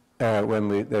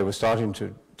 when they were starting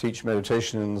to teach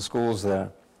meditation in the schools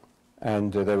there.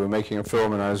 And they were making a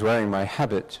film, and I was wearing my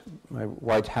habit, my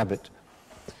white habit.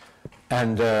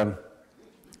 And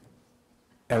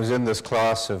I was in this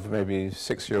class of maybe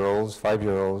 6-year-olds,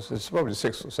 5-year-olds. It's probably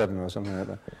 6 or 7 or something like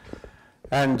that.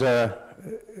 And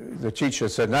the teacher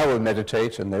said, now we'll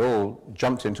meditate, and they all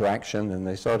jumped into action, and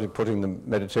they started putting the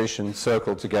meditation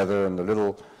circle together and the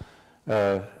little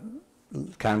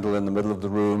candle in the middle of the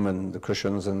room and the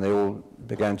cushions, and they all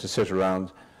began to sit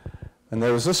around. And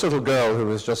there was this little girl who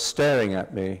was just staring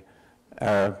at me,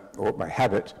 or my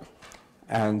habit,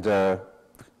 and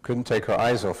couldn't take her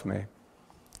eyes off me.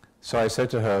 So I said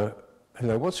to her,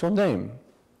 "Hello, what's your name?"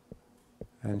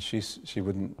 And she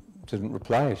didn't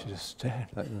reply, she just stared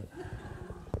like that.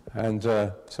 And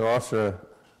so after a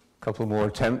couple more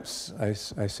attempts, I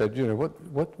said, you know,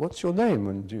 what's your name,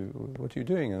 and what are you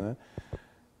doing?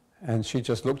 And she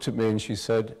just looked at me and she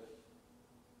said,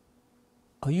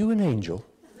 "Are you an angel?"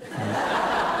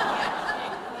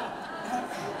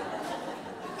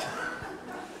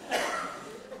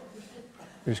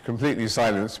 Which completely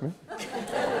silenced me.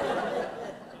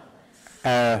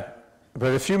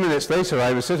 But a few minutes later,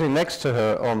 I was sitting next to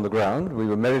her on the ground. We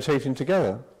were meditating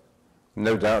together.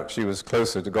 No doubt she was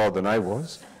closer to God than I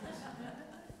was.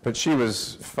 But she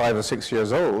was 5 or 6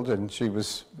 years old, and she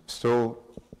was still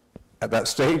at that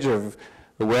stage of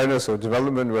awareness or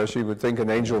development where she would think an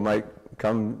angel might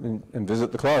come and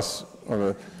visit the class on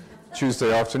a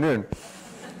Tuesday afternoon.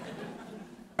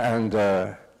 And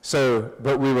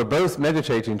But we were both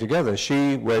meditating together,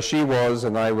 she where she was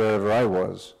and I wherever I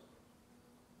was.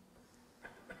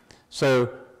 So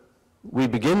we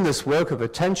begin this work of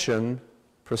attention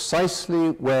precisely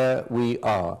where we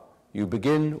are. You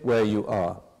begin where you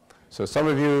are. So some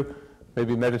of you may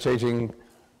be meditating,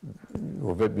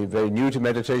 or may be very new to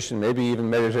meditation, maybe even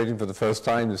meditating for the first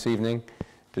time this evening,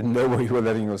 didn't know what you were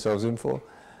letting yourselves in for.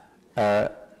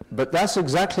 But that's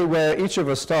exactly where each of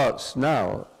us starts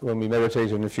now when we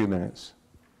meditate in a few minutes.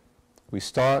 We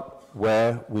start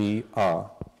where we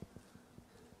are.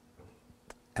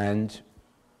 And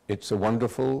it's a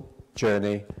wonderful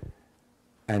journey,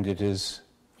 and it is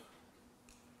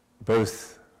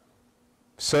both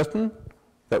certain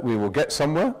that we will get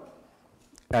somewhere,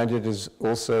 and it is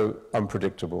also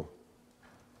unpredictable.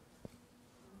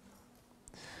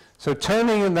 So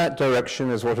turning in that direction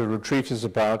is what a retreat is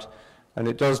about, and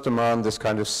it does demand this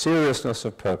kind of seriousness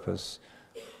of purpose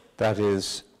that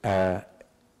is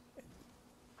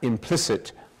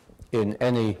implicit in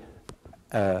any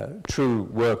true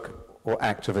work or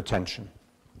act of attention.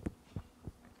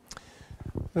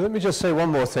 Now, let me just say one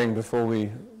more thing before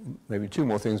we, maybe two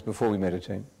more things before we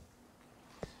meditate.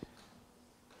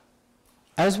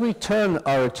 As we turn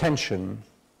our attention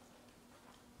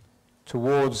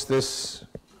towards this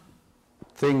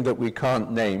thing that we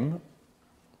can't name,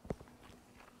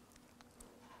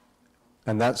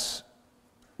 and that's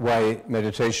why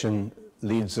meditation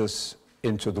leads us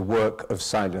into the work of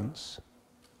silence.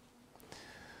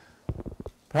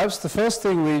 Perhaps the first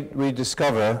thing we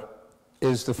discover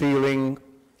is the feeling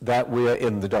that we are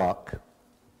in the dark.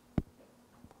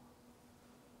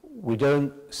 We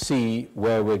don't see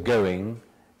where we're going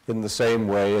in the same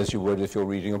way as you would if you're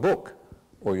reading a book,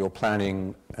 or you're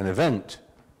planning an event,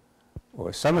 or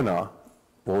a seminar,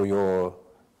 or you're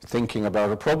thinking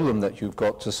about a problem that you've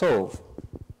got to solve.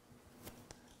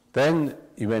 Then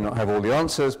you may not have all the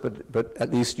answers, but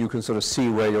at least you can sort of see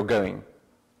where you're going.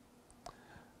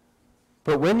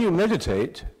 But when you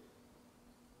meditate,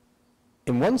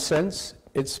 in one sense,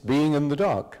 it's being in the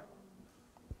dark.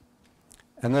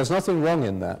 And there's nothing wrong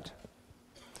in that.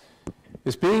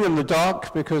 It's being in the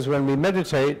dark because when we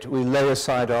meditate, we lay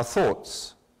aside our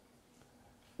thoughts.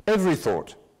 Every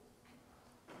thought.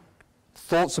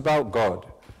 Thoughts about God,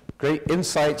 great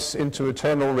insights into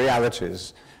eternal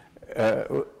realities,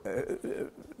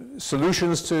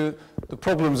 solutions to the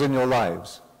problems in your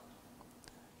lives,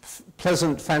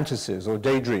 pleasant fantasies or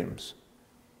daydreams,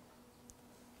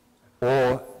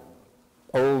 or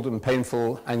old and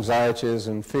painful anxieties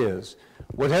and fears.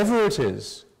 Whatever it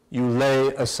is, you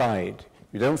lay aside.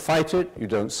 You don't fight it, you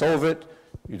don't solve it,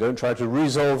 you don't try to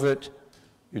resolve it,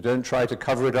 you don't try to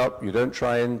cover it up, you don't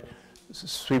try and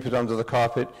sweep it under the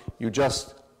carpet, you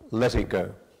just let it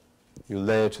go. You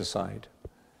lay it aside.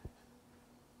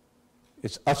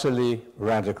 It's utterly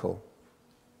radical.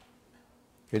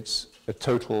 It's a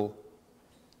total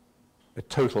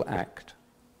act.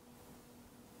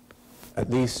 At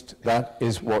least that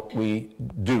is what we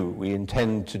do, we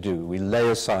intend to do. We lay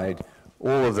aside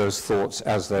all of those thoughts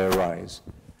as they arise.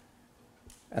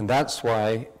 And that's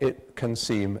why it can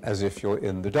seem as if you're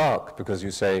in the dark, because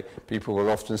you say, people will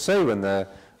often say when they're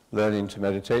learning to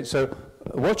meditate, so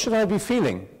what should I be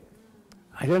feeling?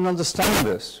 I don't understand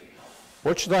this.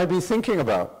 What should I be thinking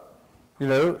about? You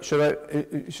know,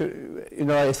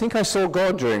 I think I saw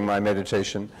God during my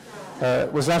meditation.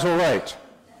 Was that all right?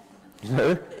 You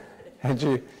know,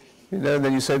 and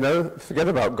then you say, no, forget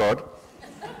about God.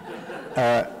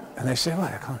 And they say, well,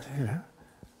 I can't, you know.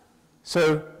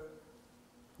 So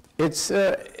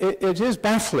it is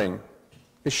baffling.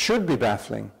 It should be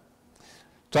baffling.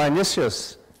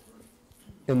 Dionysius,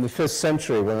 in the 5th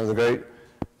century, one of the great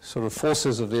sort of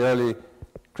forces of the early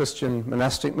Christian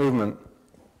monastic movement,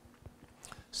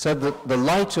 said that the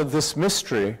light of this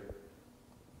mystery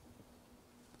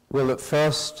will at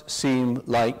first seem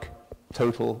like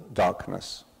total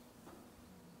darkness.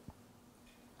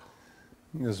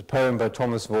 There's a poem by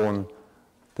Thomas Vaughan.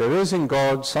 There is in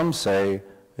God, some say,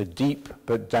 a deep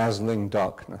but dazzling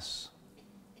darkness.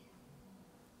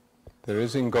 There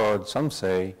is in God, some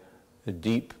say, a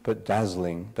deep but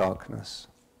dazzling darkness.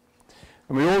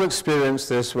 And we all experience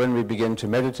this when we begin to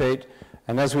meditate,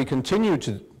 and as we continue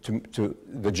to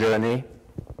the journey,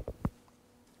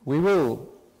 we will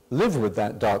live with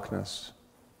that darkness,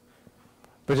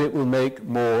 but it will make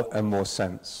more and more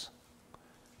sense.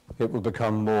 It will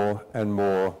become more and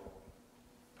more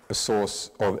a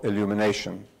source of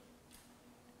illumination.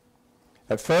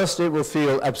 At first it will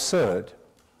feel absurd,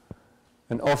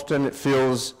 and often it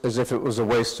feels as if it was a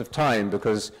waste of time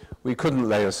because we couldn't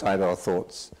lay aside our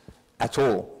thoughts at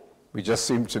all. We just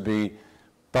seem to be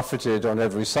buffeted on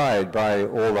every side by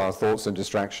all our thoughts and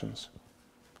distractions.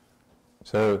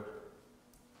 So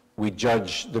we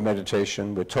judge the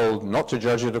meditation. We're told not to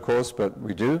judge it, of course, but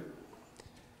we do.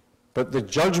 But the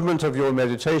judgment of your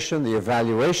meditation, the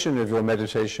evaluation of your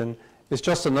meditation, is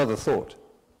just another thought.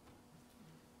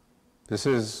 This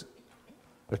is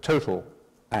a total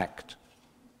act.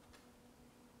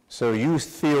 So you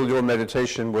feel your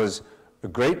meditation was a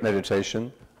great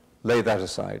meditation, lay that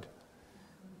aside.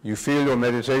 You feel your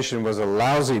meditation was a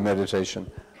lousy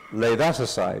meditation, lay that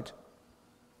aside.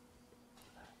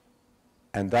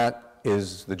 And that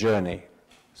is the journey.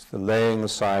 It's the laying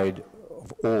aside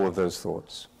of all of those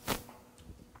thoughts.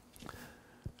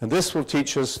 And this will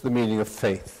teach us the meaning of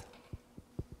faith.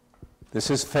 This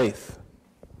is faith.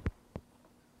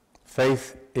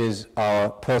 Faith is our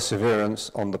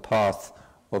perseverance on the path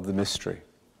of the mystery.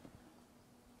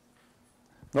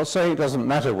 I'm not saying it doesn't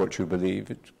matter what you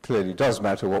believe. It clearly does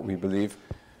matter what we believe.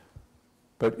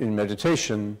 But in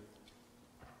meditation,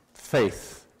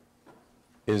 faith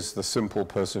is the simple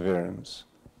perseverance.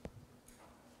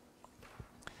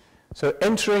 So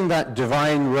entering that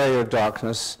divine ray of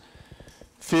darkness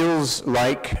feels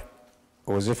like,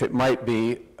 or as if it might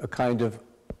be, a kind of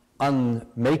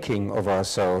unmaking of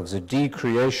ourselves, a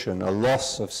decreation, a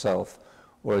loss of self,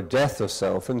 or a death of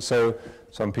self. And so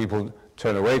some people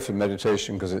turn away from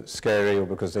meditation because it's scary, or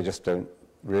because they just don't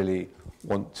really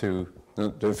want to,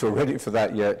 don't feel ready for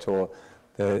that yet, or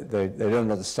they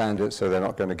don't understand it, so they're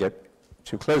not going to get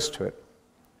too close to it.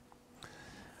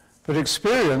 But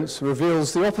experience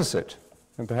reveals the opposite.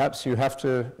 And perhaps you have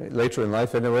to, later in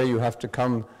life anyway, you have to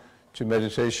come to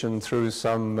meditation through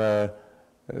some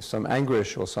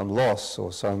anguish or some loss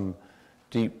or some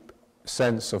deep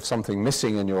sense of something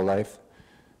missing in your life.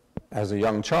 As a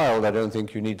young child, I don't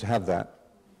think you need to have that.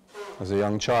 As a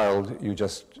young child, you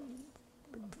just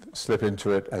slip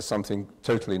into it as something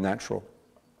totally natural.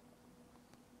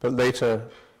 But later,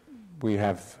 we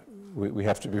have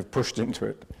to be pushed into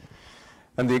it.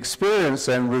 And the experience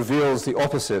then reveals the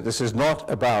opposite. This is not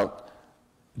about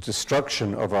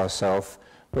destruction of ourself,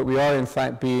 but we are in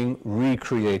fact being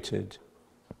recreated,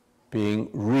 being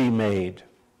remade.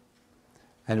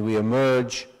 And we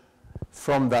emerge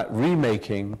from that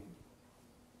remaking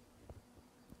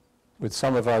with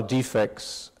some of our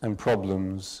defects and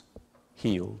problems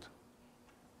healed.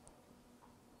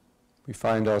 We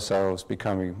find ourselves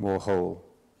becoming more whole.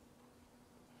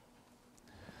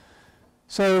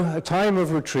 So a time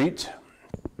of retreat,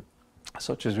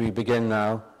 such as we begin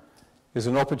now, is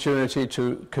an opportunity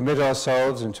to commit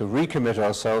ourselves and to recommit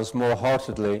ourselves more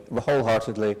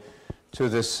wholeheartedly to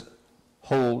this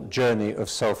whole journey of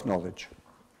self-knowledge.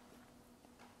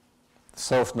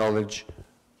 Self-knowledge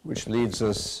which leads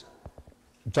us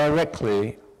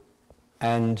directly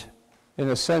and, in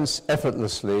a sense,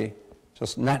 effortlessly,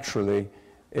 just naturally,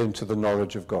 into the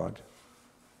knowledge of God.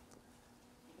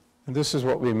 And this is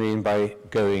what we mean by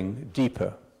going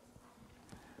deeper.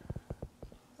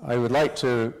 I would like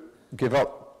to give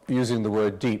up using the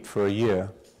word deep for a year,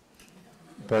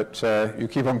 but you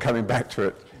keep on coming back to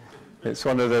it. It's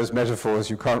one of those metaphors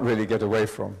you can't really get away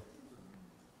from.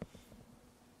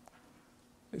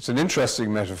 It's an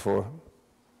interesting metaphor.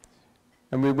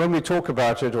 And when we talk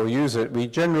about it or use it, we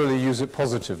generally use it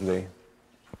positively.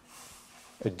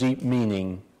 A deep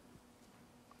meaning,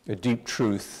 a deep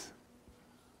truth,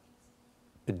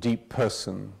 a deep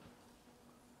person.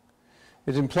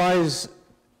 It implies,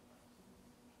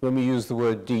 when we use the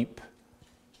word deep,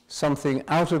 something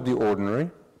out of the ordinary,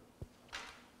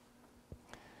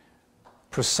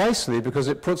 precisely because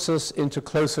it puts us into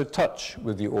closer touch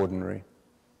with the ordinary.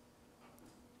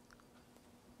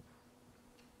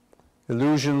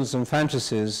 Illusions and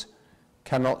fantasies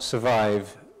cannot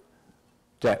survive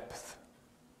depth.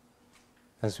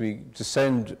 As we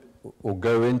descend or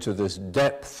go into this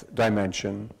depth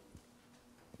dimension,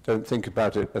 don't think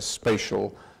about it as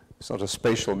spatial. It's not a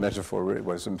spatial metaphor. It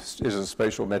is a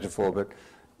spatial metaphor, but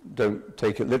don't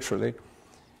take it literally.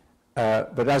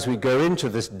 But as we go into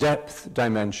this depth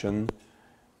dimension,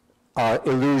 our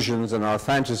illusions and our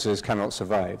fantasies cannot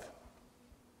survive.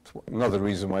 It's another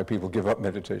reason why people give up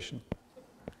meditation,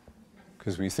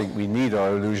 because we think we need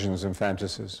our illusions and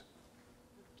fantasies.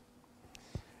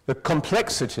 The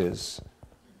complexities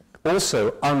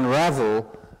also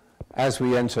unravel as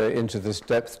we enter into this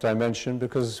depth dimension,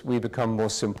 because we become more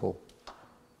simple.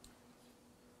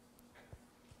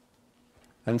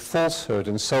 And falsehood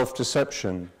and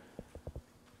self-deception,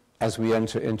 as we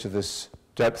enter into this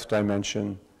depth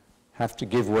dimension, have to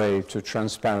give way to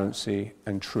transparency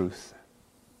and truth.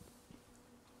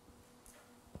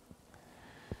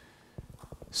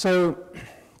 So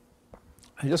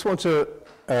I just want to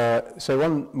so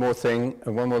one more thing,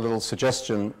 and one more little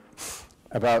suggestion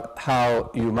about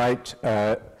how you might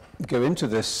go into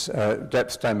this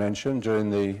depth dimension during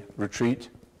the retreat.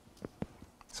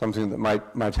 Something that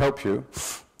might help you.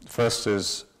 First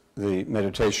is the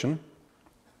meditation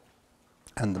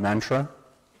and the mantra.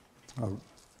 I'll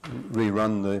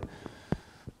rerun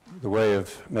the way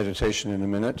of meditation in a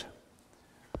minute.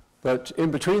 But in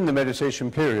between the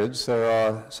meditation periods, there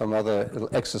are some other little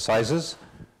exercises,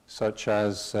 such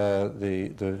as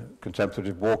the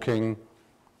contemplative walking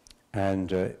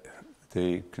and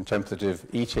the contemplative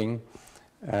eating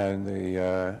and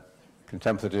the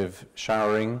contemplative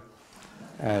showering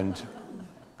and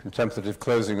contemplative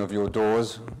closing of your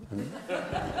doors, and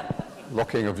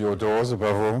locking of your doors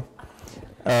above all,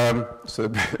 so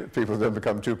that people don't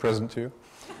become too present to you.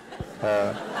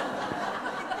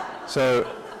 So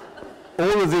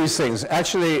all of these things,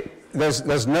 actually,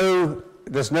 there's no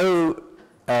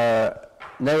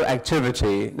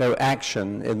activity, no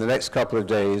action in the next couple of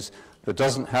days that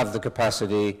doesn't have the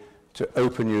capacity to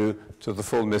open you to the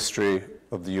full mystery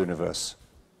of the universe.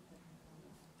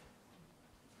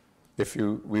 If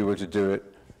we were to do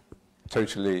it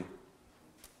totally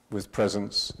with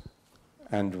presence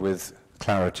and with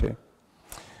clarity.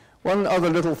 One other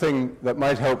little thing that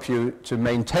might help you to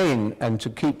maintain and to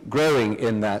keep growing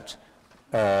in that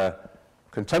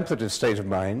contemplative state of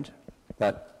mind,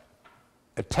 that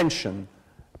attention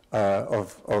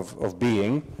of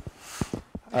being,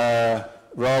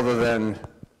 rather than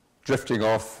drifting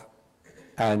off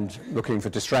and looking for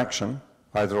distraction,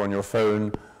 either on your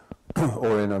phone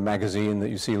or in a magazine that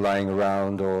you see lying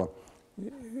around, or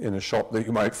in a shop that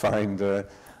you might find, or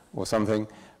something,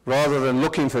 rather than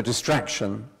looking for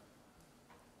distraction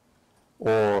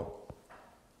or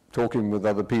talking with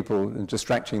other people and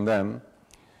distracting them.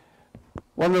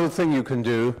 One little thing you can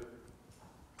do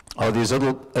is a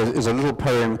little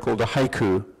poem called a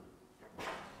haiku.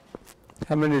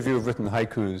 How many of you have written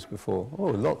haikus before? Oh,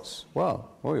 lots. Wow.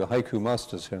 Oh, you're haiku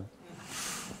masters here.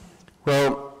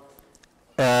 Well,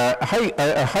 a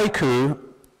haiku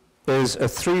is a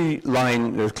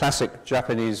three-line, classic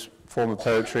Japanese form of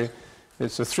poetry.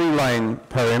 It's a three-line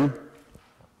poem.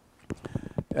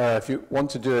 If you want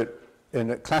to do it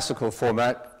in a classical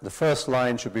format, the first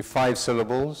line should be 5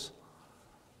 syllables,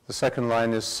 the second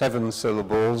line is 7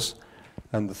 syllables,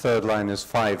 and the third line is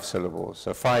 5 syllables,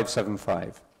 so 5, 7,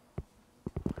 5.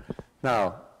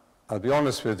 Now, I'll be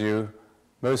honest with you,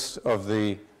 most of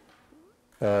the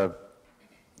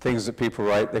things that people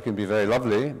write, they can be very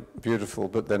lovely, beautiful,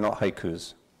 but they're not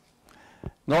haikus.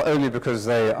 Not only because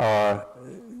they are,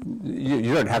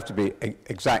 you don't have to be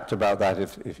exact about that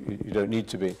if you don't need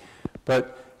to be,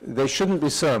 but they shouldn't be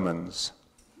sermons.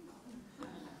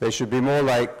 They should be more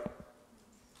like,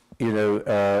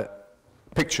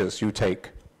 pictures you take.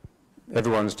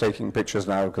 Everyone's taking pictures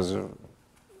now because of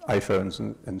iPhones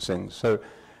and things. So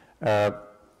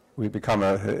we become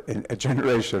a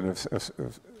generation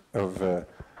of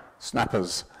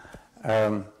snappers.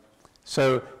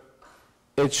 So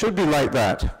it should be like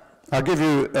that. I'll give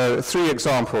you 3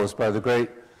 examples by the great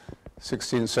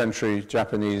 16th century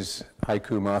Japanese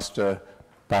haiku master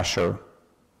Basho.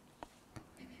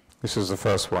 This is the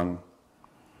first one.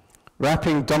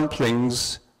 Wrapping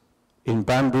dumplings in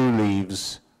bamboo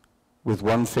leaves with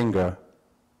one finger.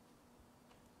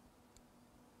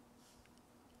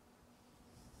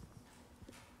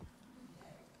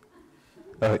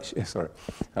 Oh, sorry,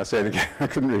 I'll say it again, I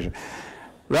couldn't read it.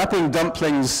 Wrapping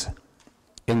dumplings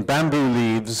in bamboo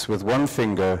leaves with one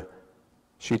finger,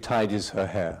 she tidies her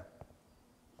hair.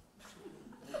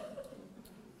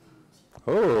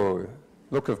 Oh,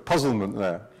 look of puzzlement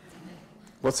there.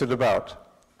 What's it about?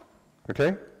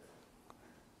 Okay?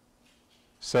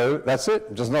 So that's it.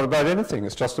 It's just not about anything.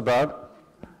 It's just about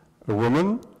a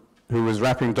woman who was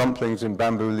wrapping dumplings in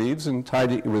bamboo leaves and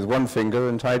with one finger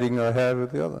and tidying her hair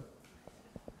with the other.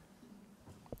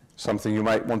 Something you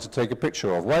might want to take a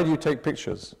picture of. Why do you take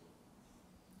pictures?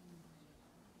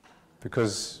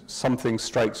 Because something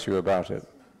strikes you about it.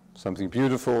 Something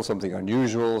beautiful, something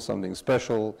unusual, something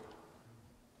special.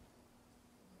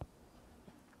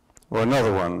 Or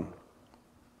another one.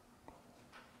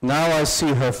 Now I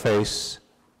see her face,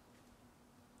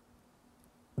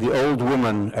 the old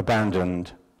woman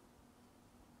abandoned,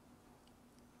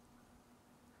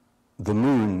 the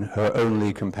moon her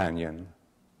only companion.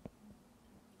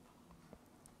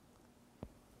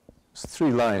 It's 3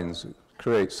 lines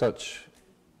create such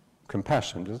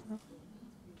compassion, doesn't it?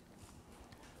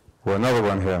 Or another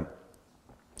one here.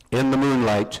 In the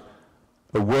moonlight,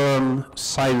 a worm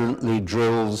silently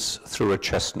drills through a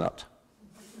chestnut.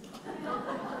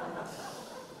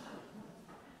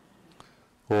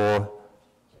 Or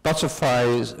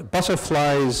butterflies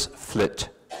flit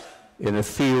in a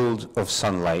field of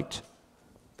sunlight.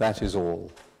 That is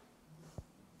all.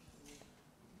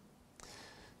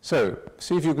 So,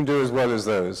 see if you can do as well as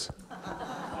those.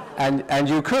 And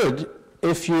you could,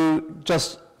 if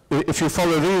you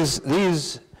follow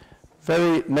these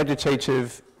very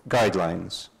meditative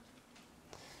guidelines.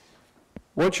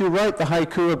 What you write the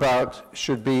haiku about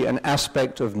should be an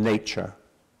aspect of nature.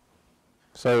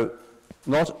 So,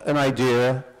 not an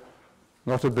idea,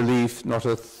 not a belief, not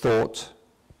a thought,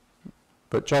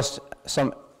 but just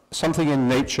something in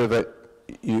nature that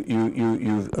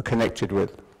you are connected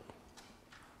with.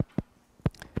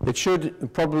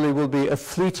 It probably will be a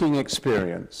fleeting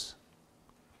experience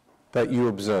that you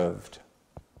observed,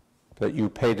 that you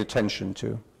paid attention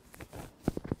to.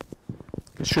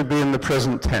 It should be in the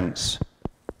present tense.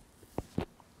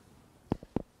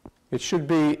 It should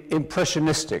be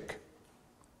impressionistic.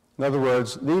 In other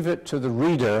words, leave it to the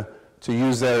reader to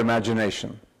use their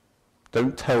imagination.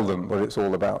 Don't tell them what it's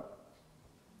all about.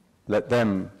 Let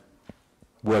them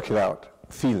work it out,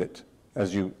 feel it,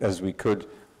 as we could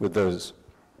with those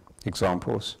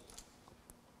examples.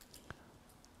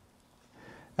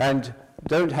 And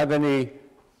don't have any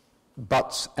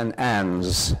buts and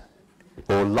ands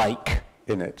or like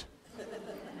in it.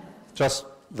 Just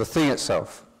the thing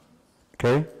itself,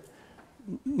 okay?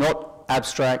 Not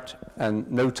abstract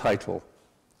and no title.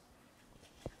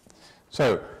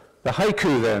 So the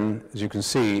haiku then, as you can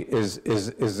see,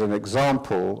 is an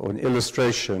example or an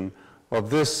illustration of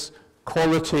this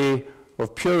quality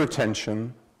of pure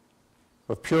attention,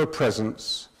 of pure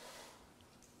presence,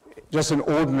 just in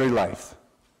ordinary life.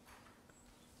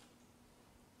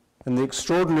 And the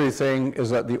extraordinary thing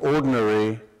is that the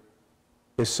ordinary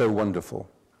is so wonderful,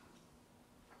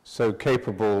 so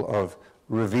capable of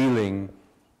revealing,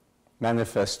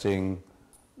 manifesting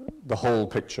the whole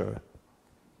picture.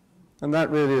 And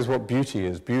that really is what beauty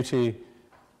is. Beauty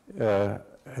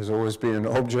has always been an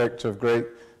object of great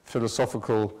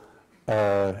philosophical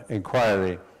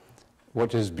inquiry.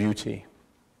 What is beauty?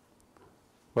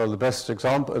 Well, the best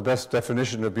example, the best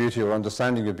definition of beauty or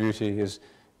understanding of beauty is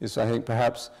I think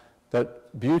perhaps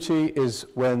that beauty is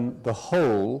when the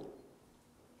whole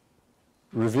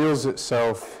reveals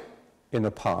itself in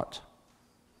a part,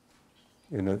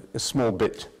 in a small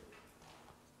bit,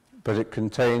 but it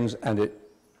contains and it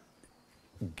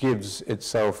gives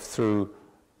itself through,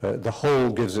 the whole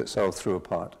gives itself through a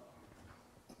part.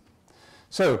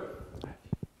 So,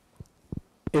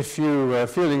 if you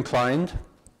feel inclined,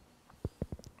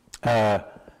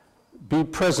 be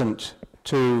present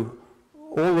to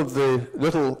all of the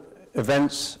little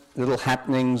events, little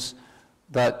happenings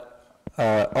that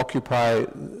occupy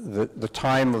the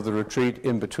time of the retreat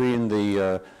in between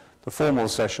the formal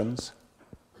sessions.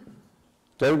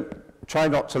 Try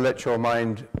not to let your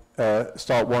mind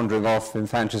start wandering off in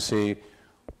fantasy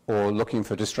or looking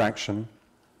for distraction.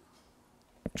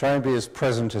 Try and be as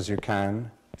present as you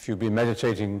can. If you've been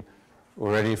meditating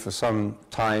already for some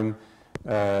time,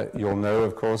 you'll know,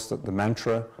 of course, that the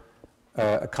mantra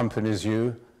accompanies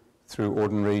you through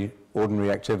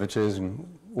ordinary activities and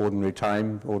ordinary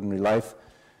time, ordinary life.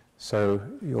 So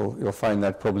you'll find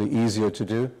that probably easier to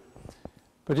do.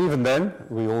 But even then,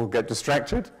 we all get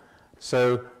distracted.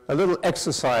 So a little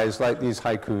exercise like these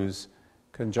haikus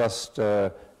can just,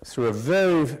 through a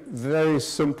very, very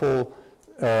simple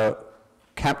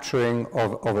capturing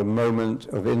of a moment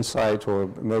of insight or a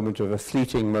moment of a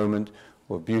fleeting moment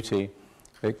of beauty,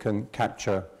 it can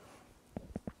capture.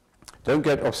 Don't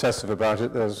get obsessive about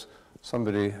it. There's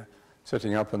somebody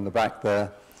sitting up in the back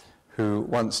there who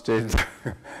once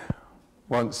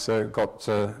got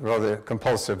rather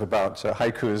compulsive about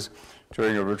haikus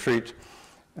during a retreat,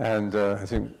 and I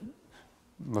think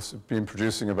must have been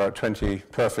producing about 20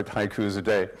 perfect haikus a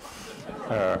day.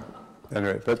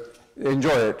 Anyway, but enjoy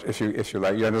it if you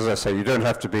like. And as I say, you don't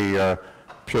have to be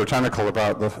puritanical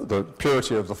about the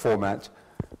purity of the format,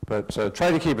 but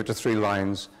try to keep it to 3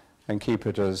 lines and keep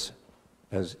it as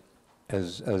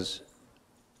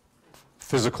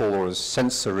physical or as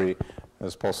sensory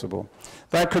as possible.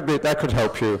 That could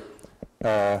help you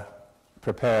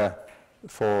prepare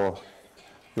for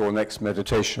your next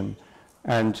meditation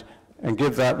and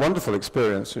give that wonderful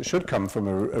experience. It should come from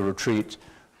a retreat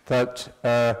that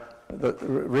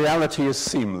reality is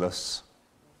seamless.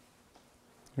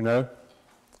 You know,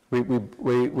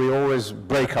 we always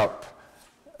break up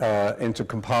into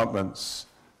compartments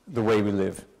the way we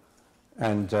live,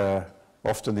 and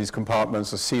often these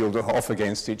compartments are sealed off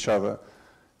against each other.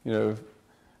 You know,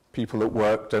 people at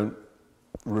work don't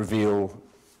reveal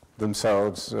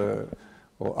themselves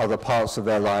or other parts of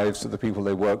their lives to the people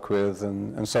they work with,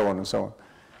 and so on and so on.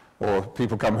 or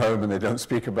people come home and they don't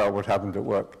speak about what happened at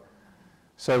work.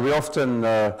 So we often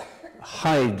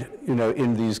hide,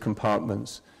 in these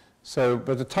compartments. So,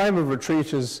 but the time of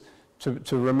retreat is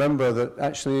to remember that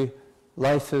actually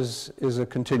life is a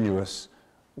continuous,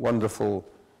 wonderful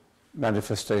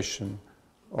manifestation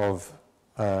of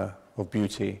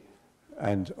beauty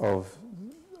and of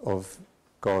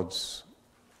God's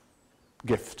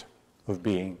gift of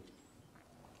being.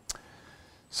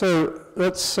 So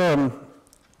let's end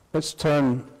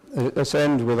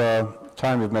with our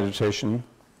time of meditation.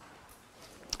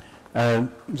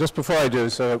 And just before I do,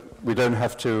 so we don't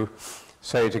have to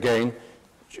say it again,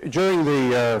 during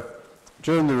the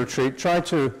retreat, try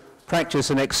to practice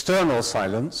an external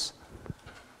silence,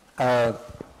 and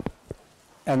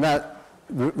that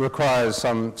requires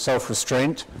some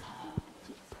self-restraint.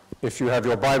 If you have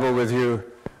your Bible with you,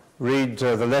 read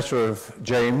the letter of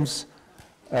James,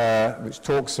 which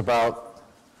talks about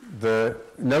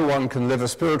no one can live a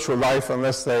spiritual life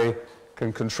unless they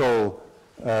can control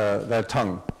their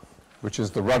tongue, which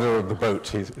is the rudder of the boat,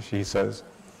 he says.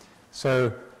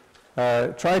 So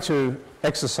try to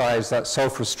exercise that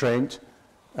self-restraint,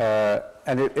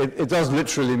 and it does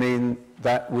literally mean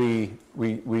that we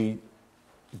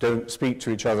don't speak to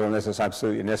each other unless it's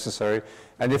absolutely necessary,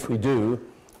 and if we do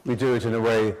it in a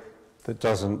way that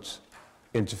doesn't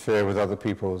interfere with other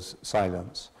people's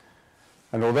silence.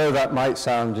 And although that might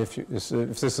sound, if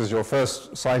this is your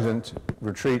first silent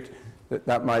retreat,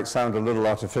 that might sound a little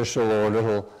artificial or a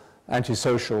little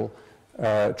antisocial,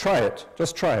 try it,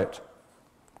 just try it.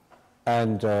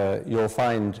 And you'll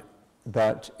find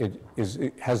that it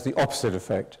has the opposite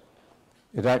effect.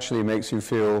 It actually makes you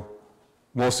feel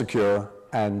more secure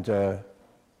and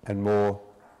more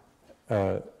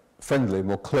friendly,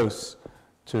 more close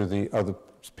to the other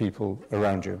people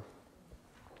around you.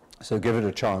 So give it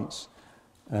a chance.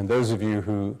 And those of you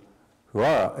who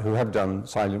have done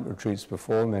silent retreats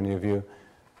before, many of you,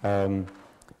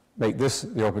 make this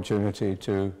the opportunity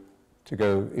to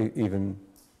go even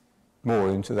more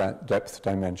into that depth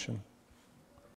dimension.